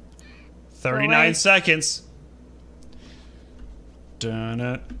 39 away. seconds. Dun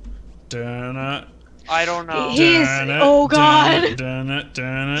it. Dun it. I don't know. He's- oh, God. Dun it.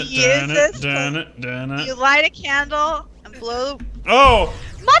 Dun it. He Dun is it. this Dun it. Dun You it. light a candle and blow. Oh!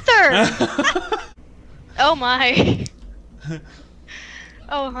 Mother! Oh my.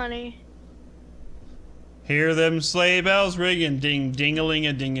 Oh honey. Hear them sleigh bells ringing, ding,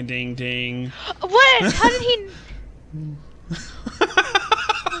 ding-a-ling-a, ding-a-ding-ding. What? How did he?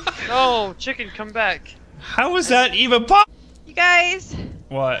 No, chicken, come back. How is that even possible? You guys,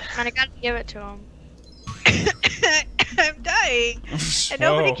 What? And I gotta give it to him. I'm dying, and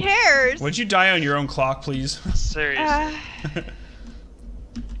nobody cares. Would you die on your own clock, please? Seriously.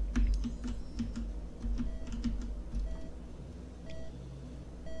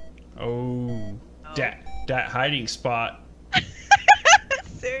 Oh, that hiding spot.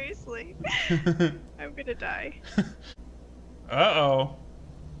 Seriously, I'm gonna die. Uh-oh.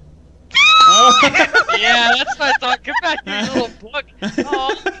 Yeah, that's what I thought. Come back, you little bug.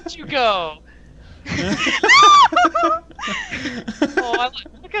 Oh, where'd you go? Oh,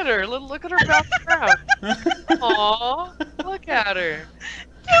 look at her. Look at her bounce around. Aw, look at her.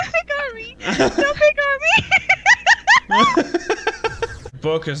 Don't pick on me. Don't pick on me.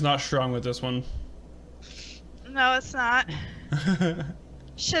 Book is not strong with this one. No, it's not.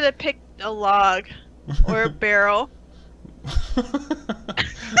 Should have picked a log or a barrel.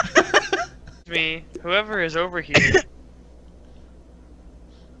 Me, whoever is over here.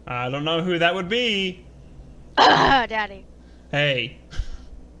 I don't know who that would be. Daddy. Hey.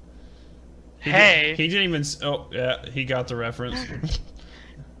 Hey. He didn't even. Oh, yeah, he got the reference.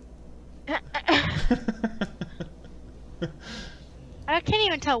 I can't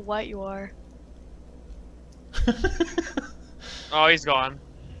even tell what you are. Oh, he's gone.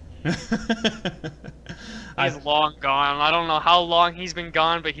 He's long gone. I don't know how long he's been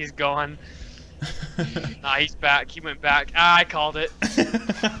gone, but he's gone. Nah, he's back. He went back. Ah, I called it.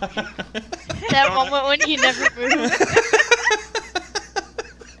 That moment when he never moved.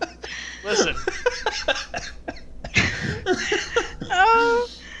 Listen. Oh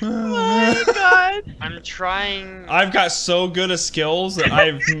my god. I'm trying. I've got so good of skills that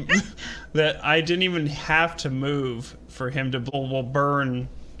that I didn't even have to move for him to burn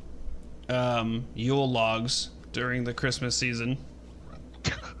Yule logs during the Christmas season.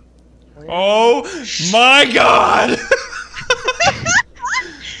 Oh my god!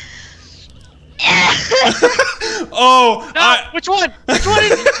 Oh, No! Which one? Which one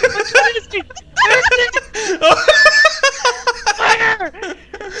is it? Which one is it? Fire!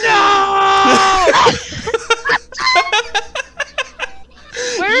 No!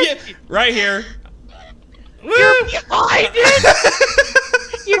 Where is he? Right here. You're behind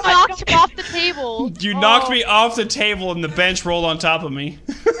it! You knocked him off the table. You knocked me off the table and the bench rolled on top of me.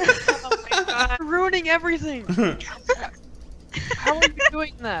 Oh my god. You're ruining everything. How are you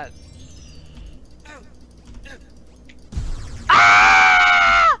doing that?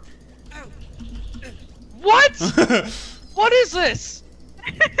 Ah! What? What is this?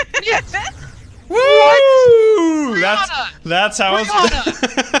 Yes. Woo! Rihanna! That's how it's.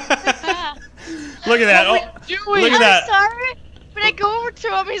 Look at that! What Oh, are you doing? look at that! Sorry, but I go over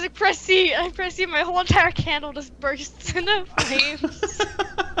to him. He's like, press C. I press C. My whole entire candle just bursts into flames.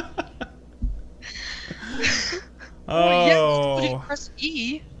 Well, Oh. yes, press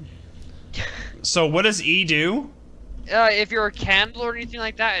E. So what does E do? If you're a candle or anything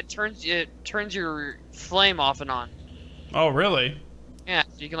like that, it turns your flame off and on. Oh, really? Yeah,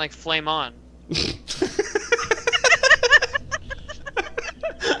 so you can like flame on.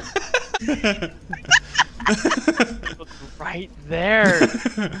 Right there.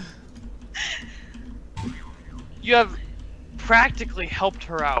 You have practically helped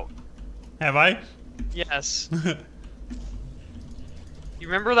her out. Have I? Yes. You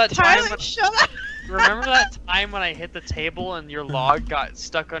remember that time? Tyler, shut up. Remember that time when I hit the table and your log got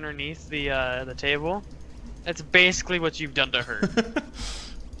stuck underneath the table? That's basically what you've done to her.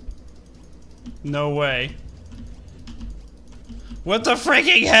 No way. What the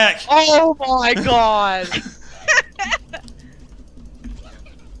freaking heck? Oh my god!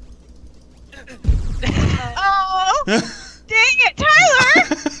 Oh, dang it,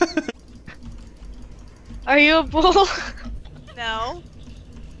 Tyler! Are you a bull? No.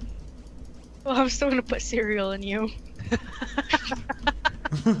 Well, I'm still gonna put cereal in you.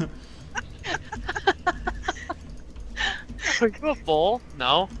 Are you a bull?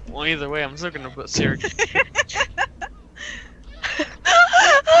 No? Well, either way, I'm still gonna put cereal.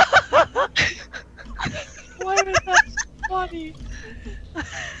 Why is that so funny?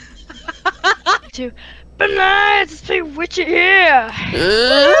 But nice, it's too witchy here.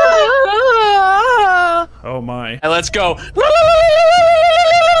 Oh my. Hey, let's go.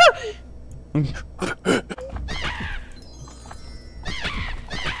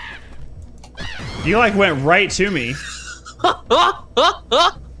 You like went right to me.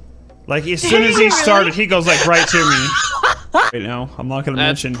 Like as soon as he started, he goes like right to me. Wait, no, I'm not gonna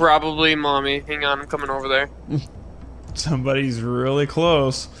mention. Probably mommy. Hang on, I'm coming over there. Somebody's really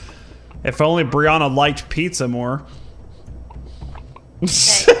close. If only Brianna liked pizza more.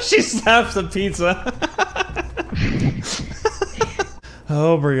 She slaps the pizza.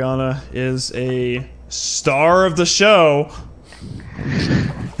 Oh, Brianna is a star of the show.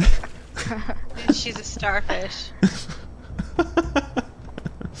 She's a starfish. A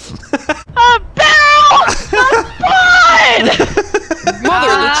barrel of blood!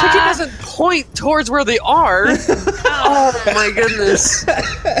 Mother, the chicken doesn't point towards where they are. Oh my goodness.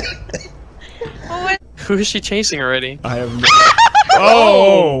 Who is she chasing already? I have no.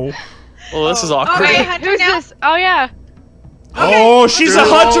 Oh. Well, this is awkward. Okay, Who's this? Oh yeah. Oh, she's a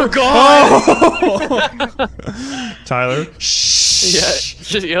hunter. God. Oh. Tyler. Yeah.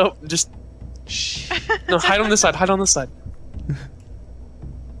 Yep. Just. No, hide on this side. Hide on this side.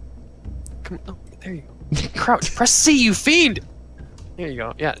 Come on. Oh, there you go. Crouch. Press C, you fiend. There you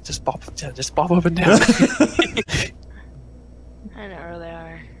go. Yeah, just bop. Yeah, just bop up and down. I know where they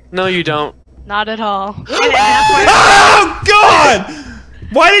are. No, you don't. Not at all. Oh God!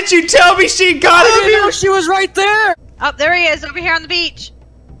 Why did you tell me she got I it? didn't know she was right there. Oh, there he is, over here on the beach.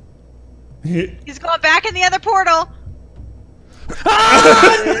 He's going back in the other portal.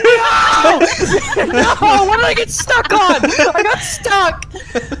 No! What did I get stuck on? I got stuck.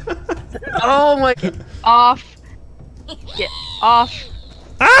 Oh my. Off. Get off.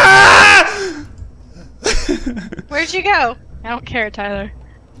 Ah! Where'd you go? I don't care, Tyler.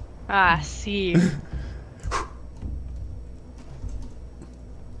 Ah, see you.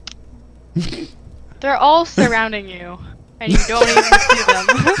 They're all surrounding you, and you don't even see them.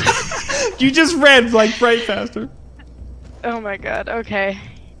 You just ran like right faster. Oh my god, okay.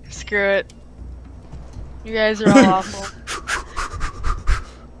 Screw it. You guys are all awful.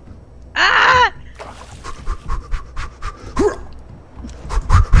 Ah!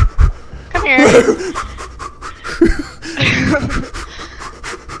 Come here.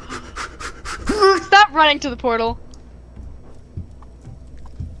 Stop running to the portal.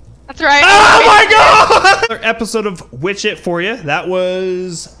 That's right. Oh my God! Another episode of Witch It for you. That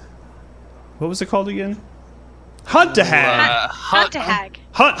was. What was it called again? Hunt a Hag. Hunt a hag.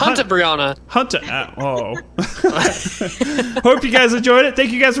 Hunt it, Brianna. Hunt a. Oh. Hope you guys enjoyed it.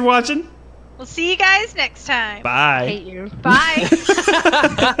 Thank you guys for watching. We'll see you guys next time. Bye. I hate you. Bye.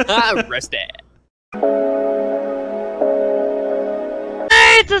 Rest it.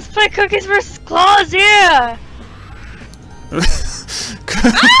 Hey, let's play Cookies vs. Claus, yeah!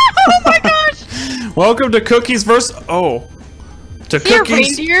 Oh my gosh! Welcome to Cookies vs. Oh. To Is he a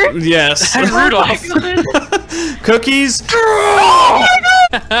Cookies. reindeer? Yes. And Rudolph. Cookies. Oh!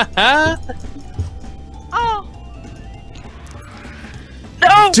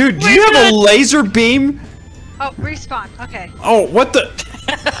 No! Dude, do you have a laser beam? Oh, respawn. Okay. Oh, what the?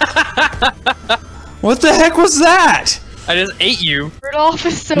 What the heck was that? I just ate you. Rudolph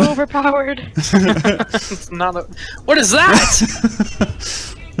is so overpowered. It's not a. What is that?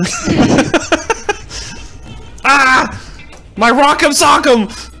 Ah! My rock'em sock'em!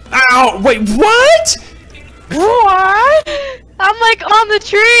 Ow! Wait, what? What? I'm like on the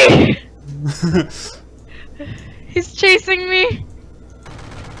tree! He's chasing me.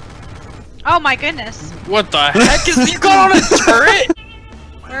 Oh my goodness. What the heck is you got on a turret?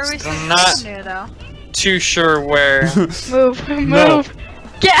 Where are we I'm not- supposed to though? Too sure where. Move, move. No.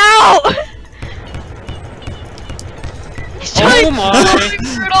 Get out! He's trying to my. pick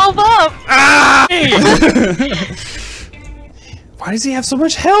Rudolph up! Ah! Why does he have so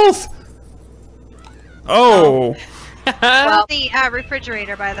much health? Oh. Well, the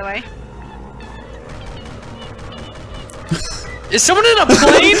refrigerator, by the way. Is someone in a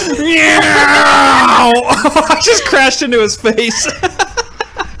plane? Yeah! I just crashed into his face.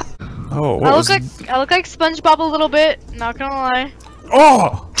 Oh, what I was look like SpongeBob a little bit, not gonna lie.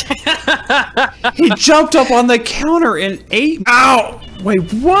 Oh! He jumped up on the counter and ate. Ow! Wait,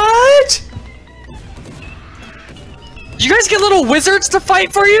 what? You guys get little wizards to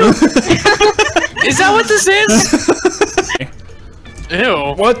fight for you? Is that what this is?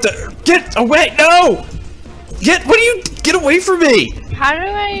 Ew. What the? Get away! No! Get! What do you? Get away from me! How do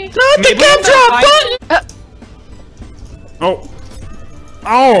I? Not the gumdrop button! Oh.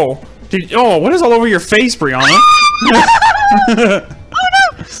 Oh. Oh, what is all over your face, Brianna? Oh no!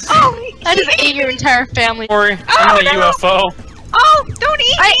 Oh, I just ate your entire family. Sorry, I'm a UFO. Oh, don't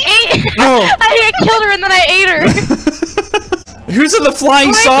eat! I ate her! Oh. I killed her and then I ate her! Who's in the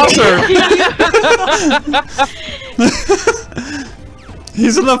flying saucer?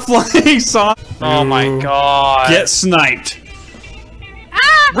 He's in the flying saucer. Oh my god. Get sniped.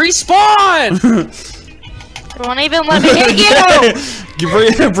 Respawn! You won't even let me hit you!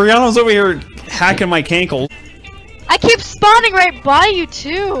 Brianna's over here hacking my cankle. I keep spawning right by you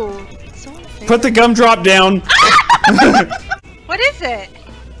too. So unfair. Put the gumdrop down. What is it?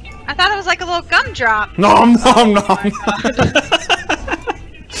 I thought it was like a little gumdrop. Nom nom nom.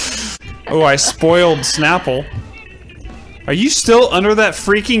 Oh, I spoiled Snapple. Are you still under that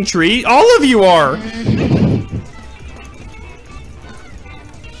freaking tree? All of you are!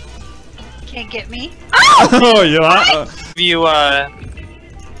 Can't get me. Oh, yeah. You,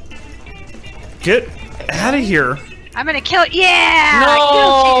 Get out of here. I'm gonna kill it. Yeah! I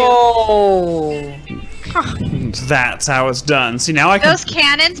killed no! That's how it's done. See, now I you. can... Those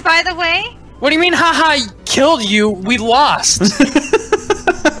cannons, by the way. What do you mean, haha, killed you? We lost!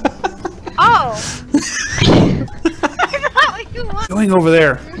 Oh! I thought you won. Going over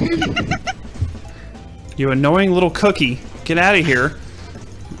there. You annoying little cookie. Get out of here.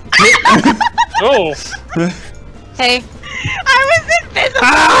 Oh! Hey. I was invisible!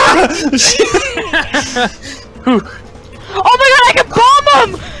 Ah! Oh my god, I can bomb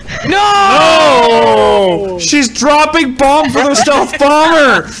him! No! Oh! She's dropping bombs with her stealth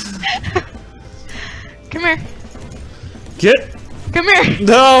bomber! Come here. Come here.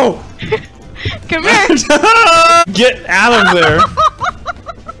 No! Come here. Get out of there!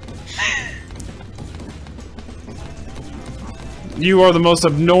 You are the most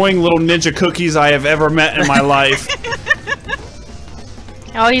annoying little ninja cookies I have ever met in my life.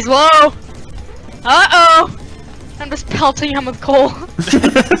 Oh, he's low. Uh-oh. I'm just pelting him with coal.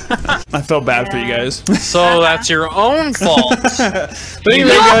 I felt bad for you guys. So that's your own fault. But You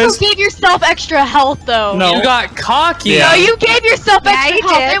anyway, also guys. gave yourself extra health, though. No. You got cocky. Yeah. No, you gave yourself Yeah, extra you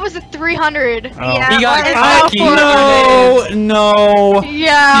health. did. It was a 300. Oh. Yeah, He got well, cocky. No.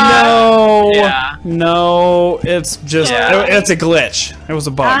 Yeah. No. Yeah. No. It's just. Yeah. It's a glitch. It was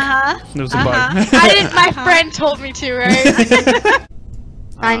a bug. It was a bug. I didn't. My friend told me to, right?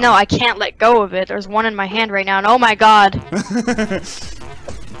 I know. I can't let go of it. There's one in my hand right now, and oh my god.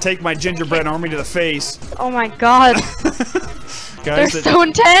 Take my gingerbread army to the face. Oh my god. They're Guys, so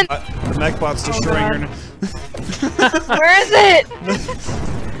intense. Mechbot's destroying her. Where is it?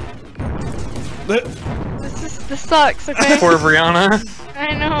 This sucks. Okay. Poor Brianna.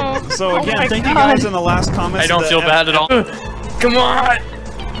 I know. So Oh again, my thank you God. guys in the last comments. I don't feel bad at all. Come on!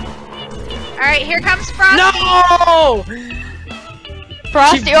 Alright, here comes Frosty. No!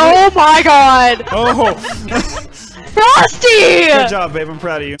 Frosty. Oh my god. Oh, Frosty. good job, babe. I'm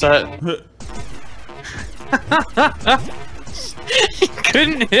proud of you. He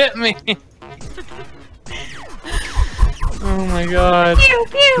couldn't hit me. Oh my god. Pew,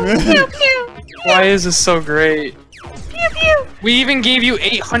 pew, pew, pew. Why is this so great? Pew, pew. We even gave you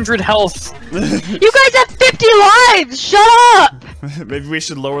 800 health. You guys have 50 lives. Shut up. Maybe we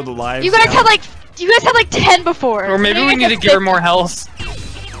should lower the lives. You guys now. had like 10 before. Or maybe You we guys need to have give her more health.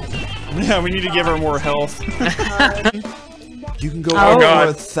 Yeah, we need to give her more health. You can go Oh, over God.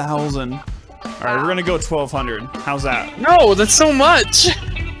 1,000. Alright, we're gonna go 1,200. How's that? No, that's so much.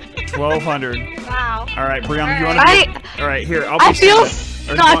 1,200. Wow. Alright, Brianna, you wanna Alright, here, I'll be I feel.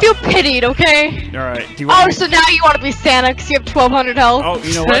 Santa. Or No, do you I feel pitied. Okay. Alright, do you want Oh, me- so now you want to be Santa because you have 1,200 health. Oh,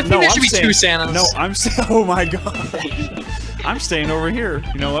 you know I what? think No, there I'm should be staying- two Santas. No, I'm oh my god. I'm staying over here.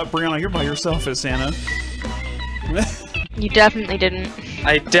 You know what, Brianna, you're by yourself as Santa. You definitely didn't.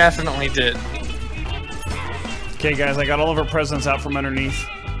 I definitely did. Okay, guys, I got all of our presents out from underneath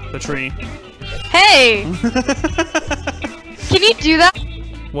the tree. Hey! Can you do that?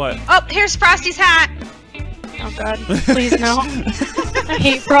 What? Oh, here's Frosty's hat. Oh god, please no. I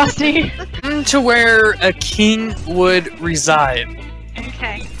hate Frosty. To where a king would reside.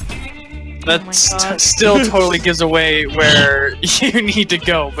 Okay. That's God. still totally gives away where you need to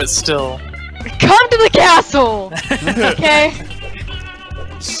go, but still. Come to the castle! Okay?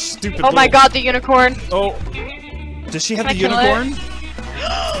 Stupid. Oh my little- god, the unicorn. Oh. Does she have Can the I kill it?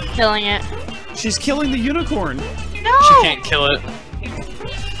 unicorn? Killing it. She's killing the unicorn. No. She can't kill it.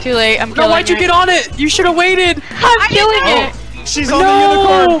 Too late, I'm No, killing why'd you it. get on it? You should have waited. I'm killing Oh, it! she's on the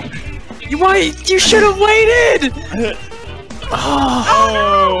unicorn. You should have waited.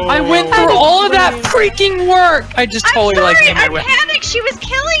 Oh. I went through all of that freaking work. I just totally I'm like sorry, made my I way. panicked. She was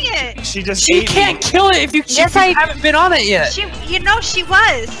killing it. She just She ate can't kill it if you, Yes, if you I- haven't been on it yet. She, you know, she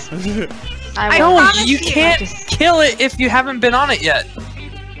was. me. I No, won't. promise you you. can't Just- kill it if you haven't been on it yet.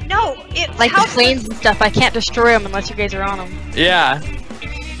 No, it's Like how the planes and stuff, I can't destroy them unless you guys are on them. Yeah.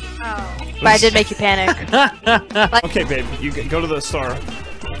 Oh. But I did make you panic. Okay, babe, you go to the star.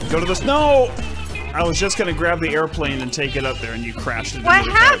 Go to the No! I was just gonna grab the airplane and take it up there, and you crashed it. What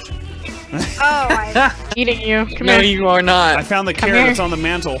into the happened? couch. Oh, I. Eating you. Come No, here. you are I not. found the Come carrot here. that's on the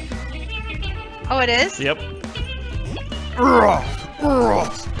mantle. Oh, it is. Yep.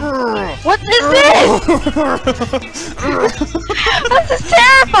 What is this? This is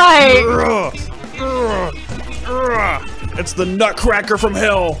terrifying! It's the Nutcracker from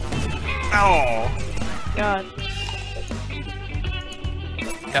hell. Oh. God.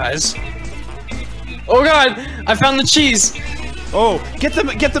 Guys. Oh god! I found the cheese! Oh, get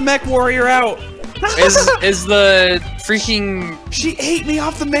the mech warrior out. Is the freaking... She ate me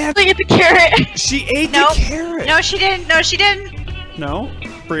off the mech. Look at the carrot. She ate Nope. the carrot. No, she didn't. No, she didn't. No?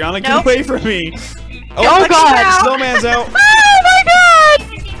 Brianna, get Nope. away from me. Oh, God. Snowman's out. Oh my god!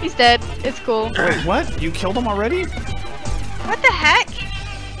 He's dead. It's cool. Wait, what? You killed him already? What the heck?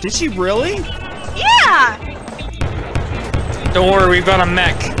 Did she really? Yeah. Don't worry, we've got a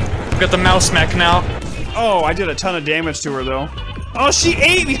mech. We've got the mouse mech now. Oh, I did a ton of damage to her, though. Oh, she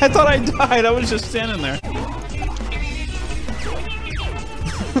ate me! I thought I died. I was just standing there.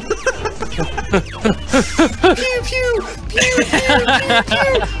 Pew, pew, pew, pew,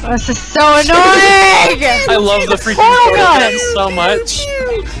 pew. This is so annoying! I love the freaking Portal portal gun! guns so much.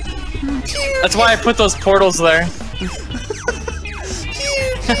 That's why I put those portals there.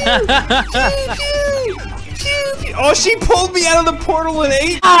 Oh, she pulled me out of the portal and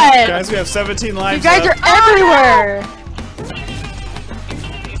ate me! God. Guys, we have 17 lives You guys are left. everywhere!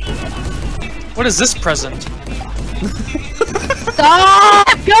 What is this present? Stop!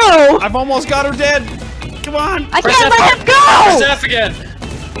 Go! I've almost got her dead! Come on! I Press can't F. let him Press go! F again!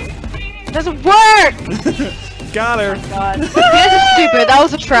 It doesn't work! Got her! God. You guys are stupid. That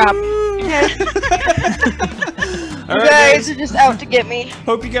was a trap. All You right, guys are just out to get me.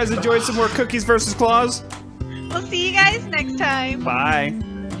 Hope you guys enjoyed some more Cookies versus Claus. We'll see you guys next time. Bye.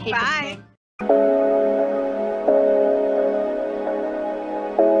 Bye.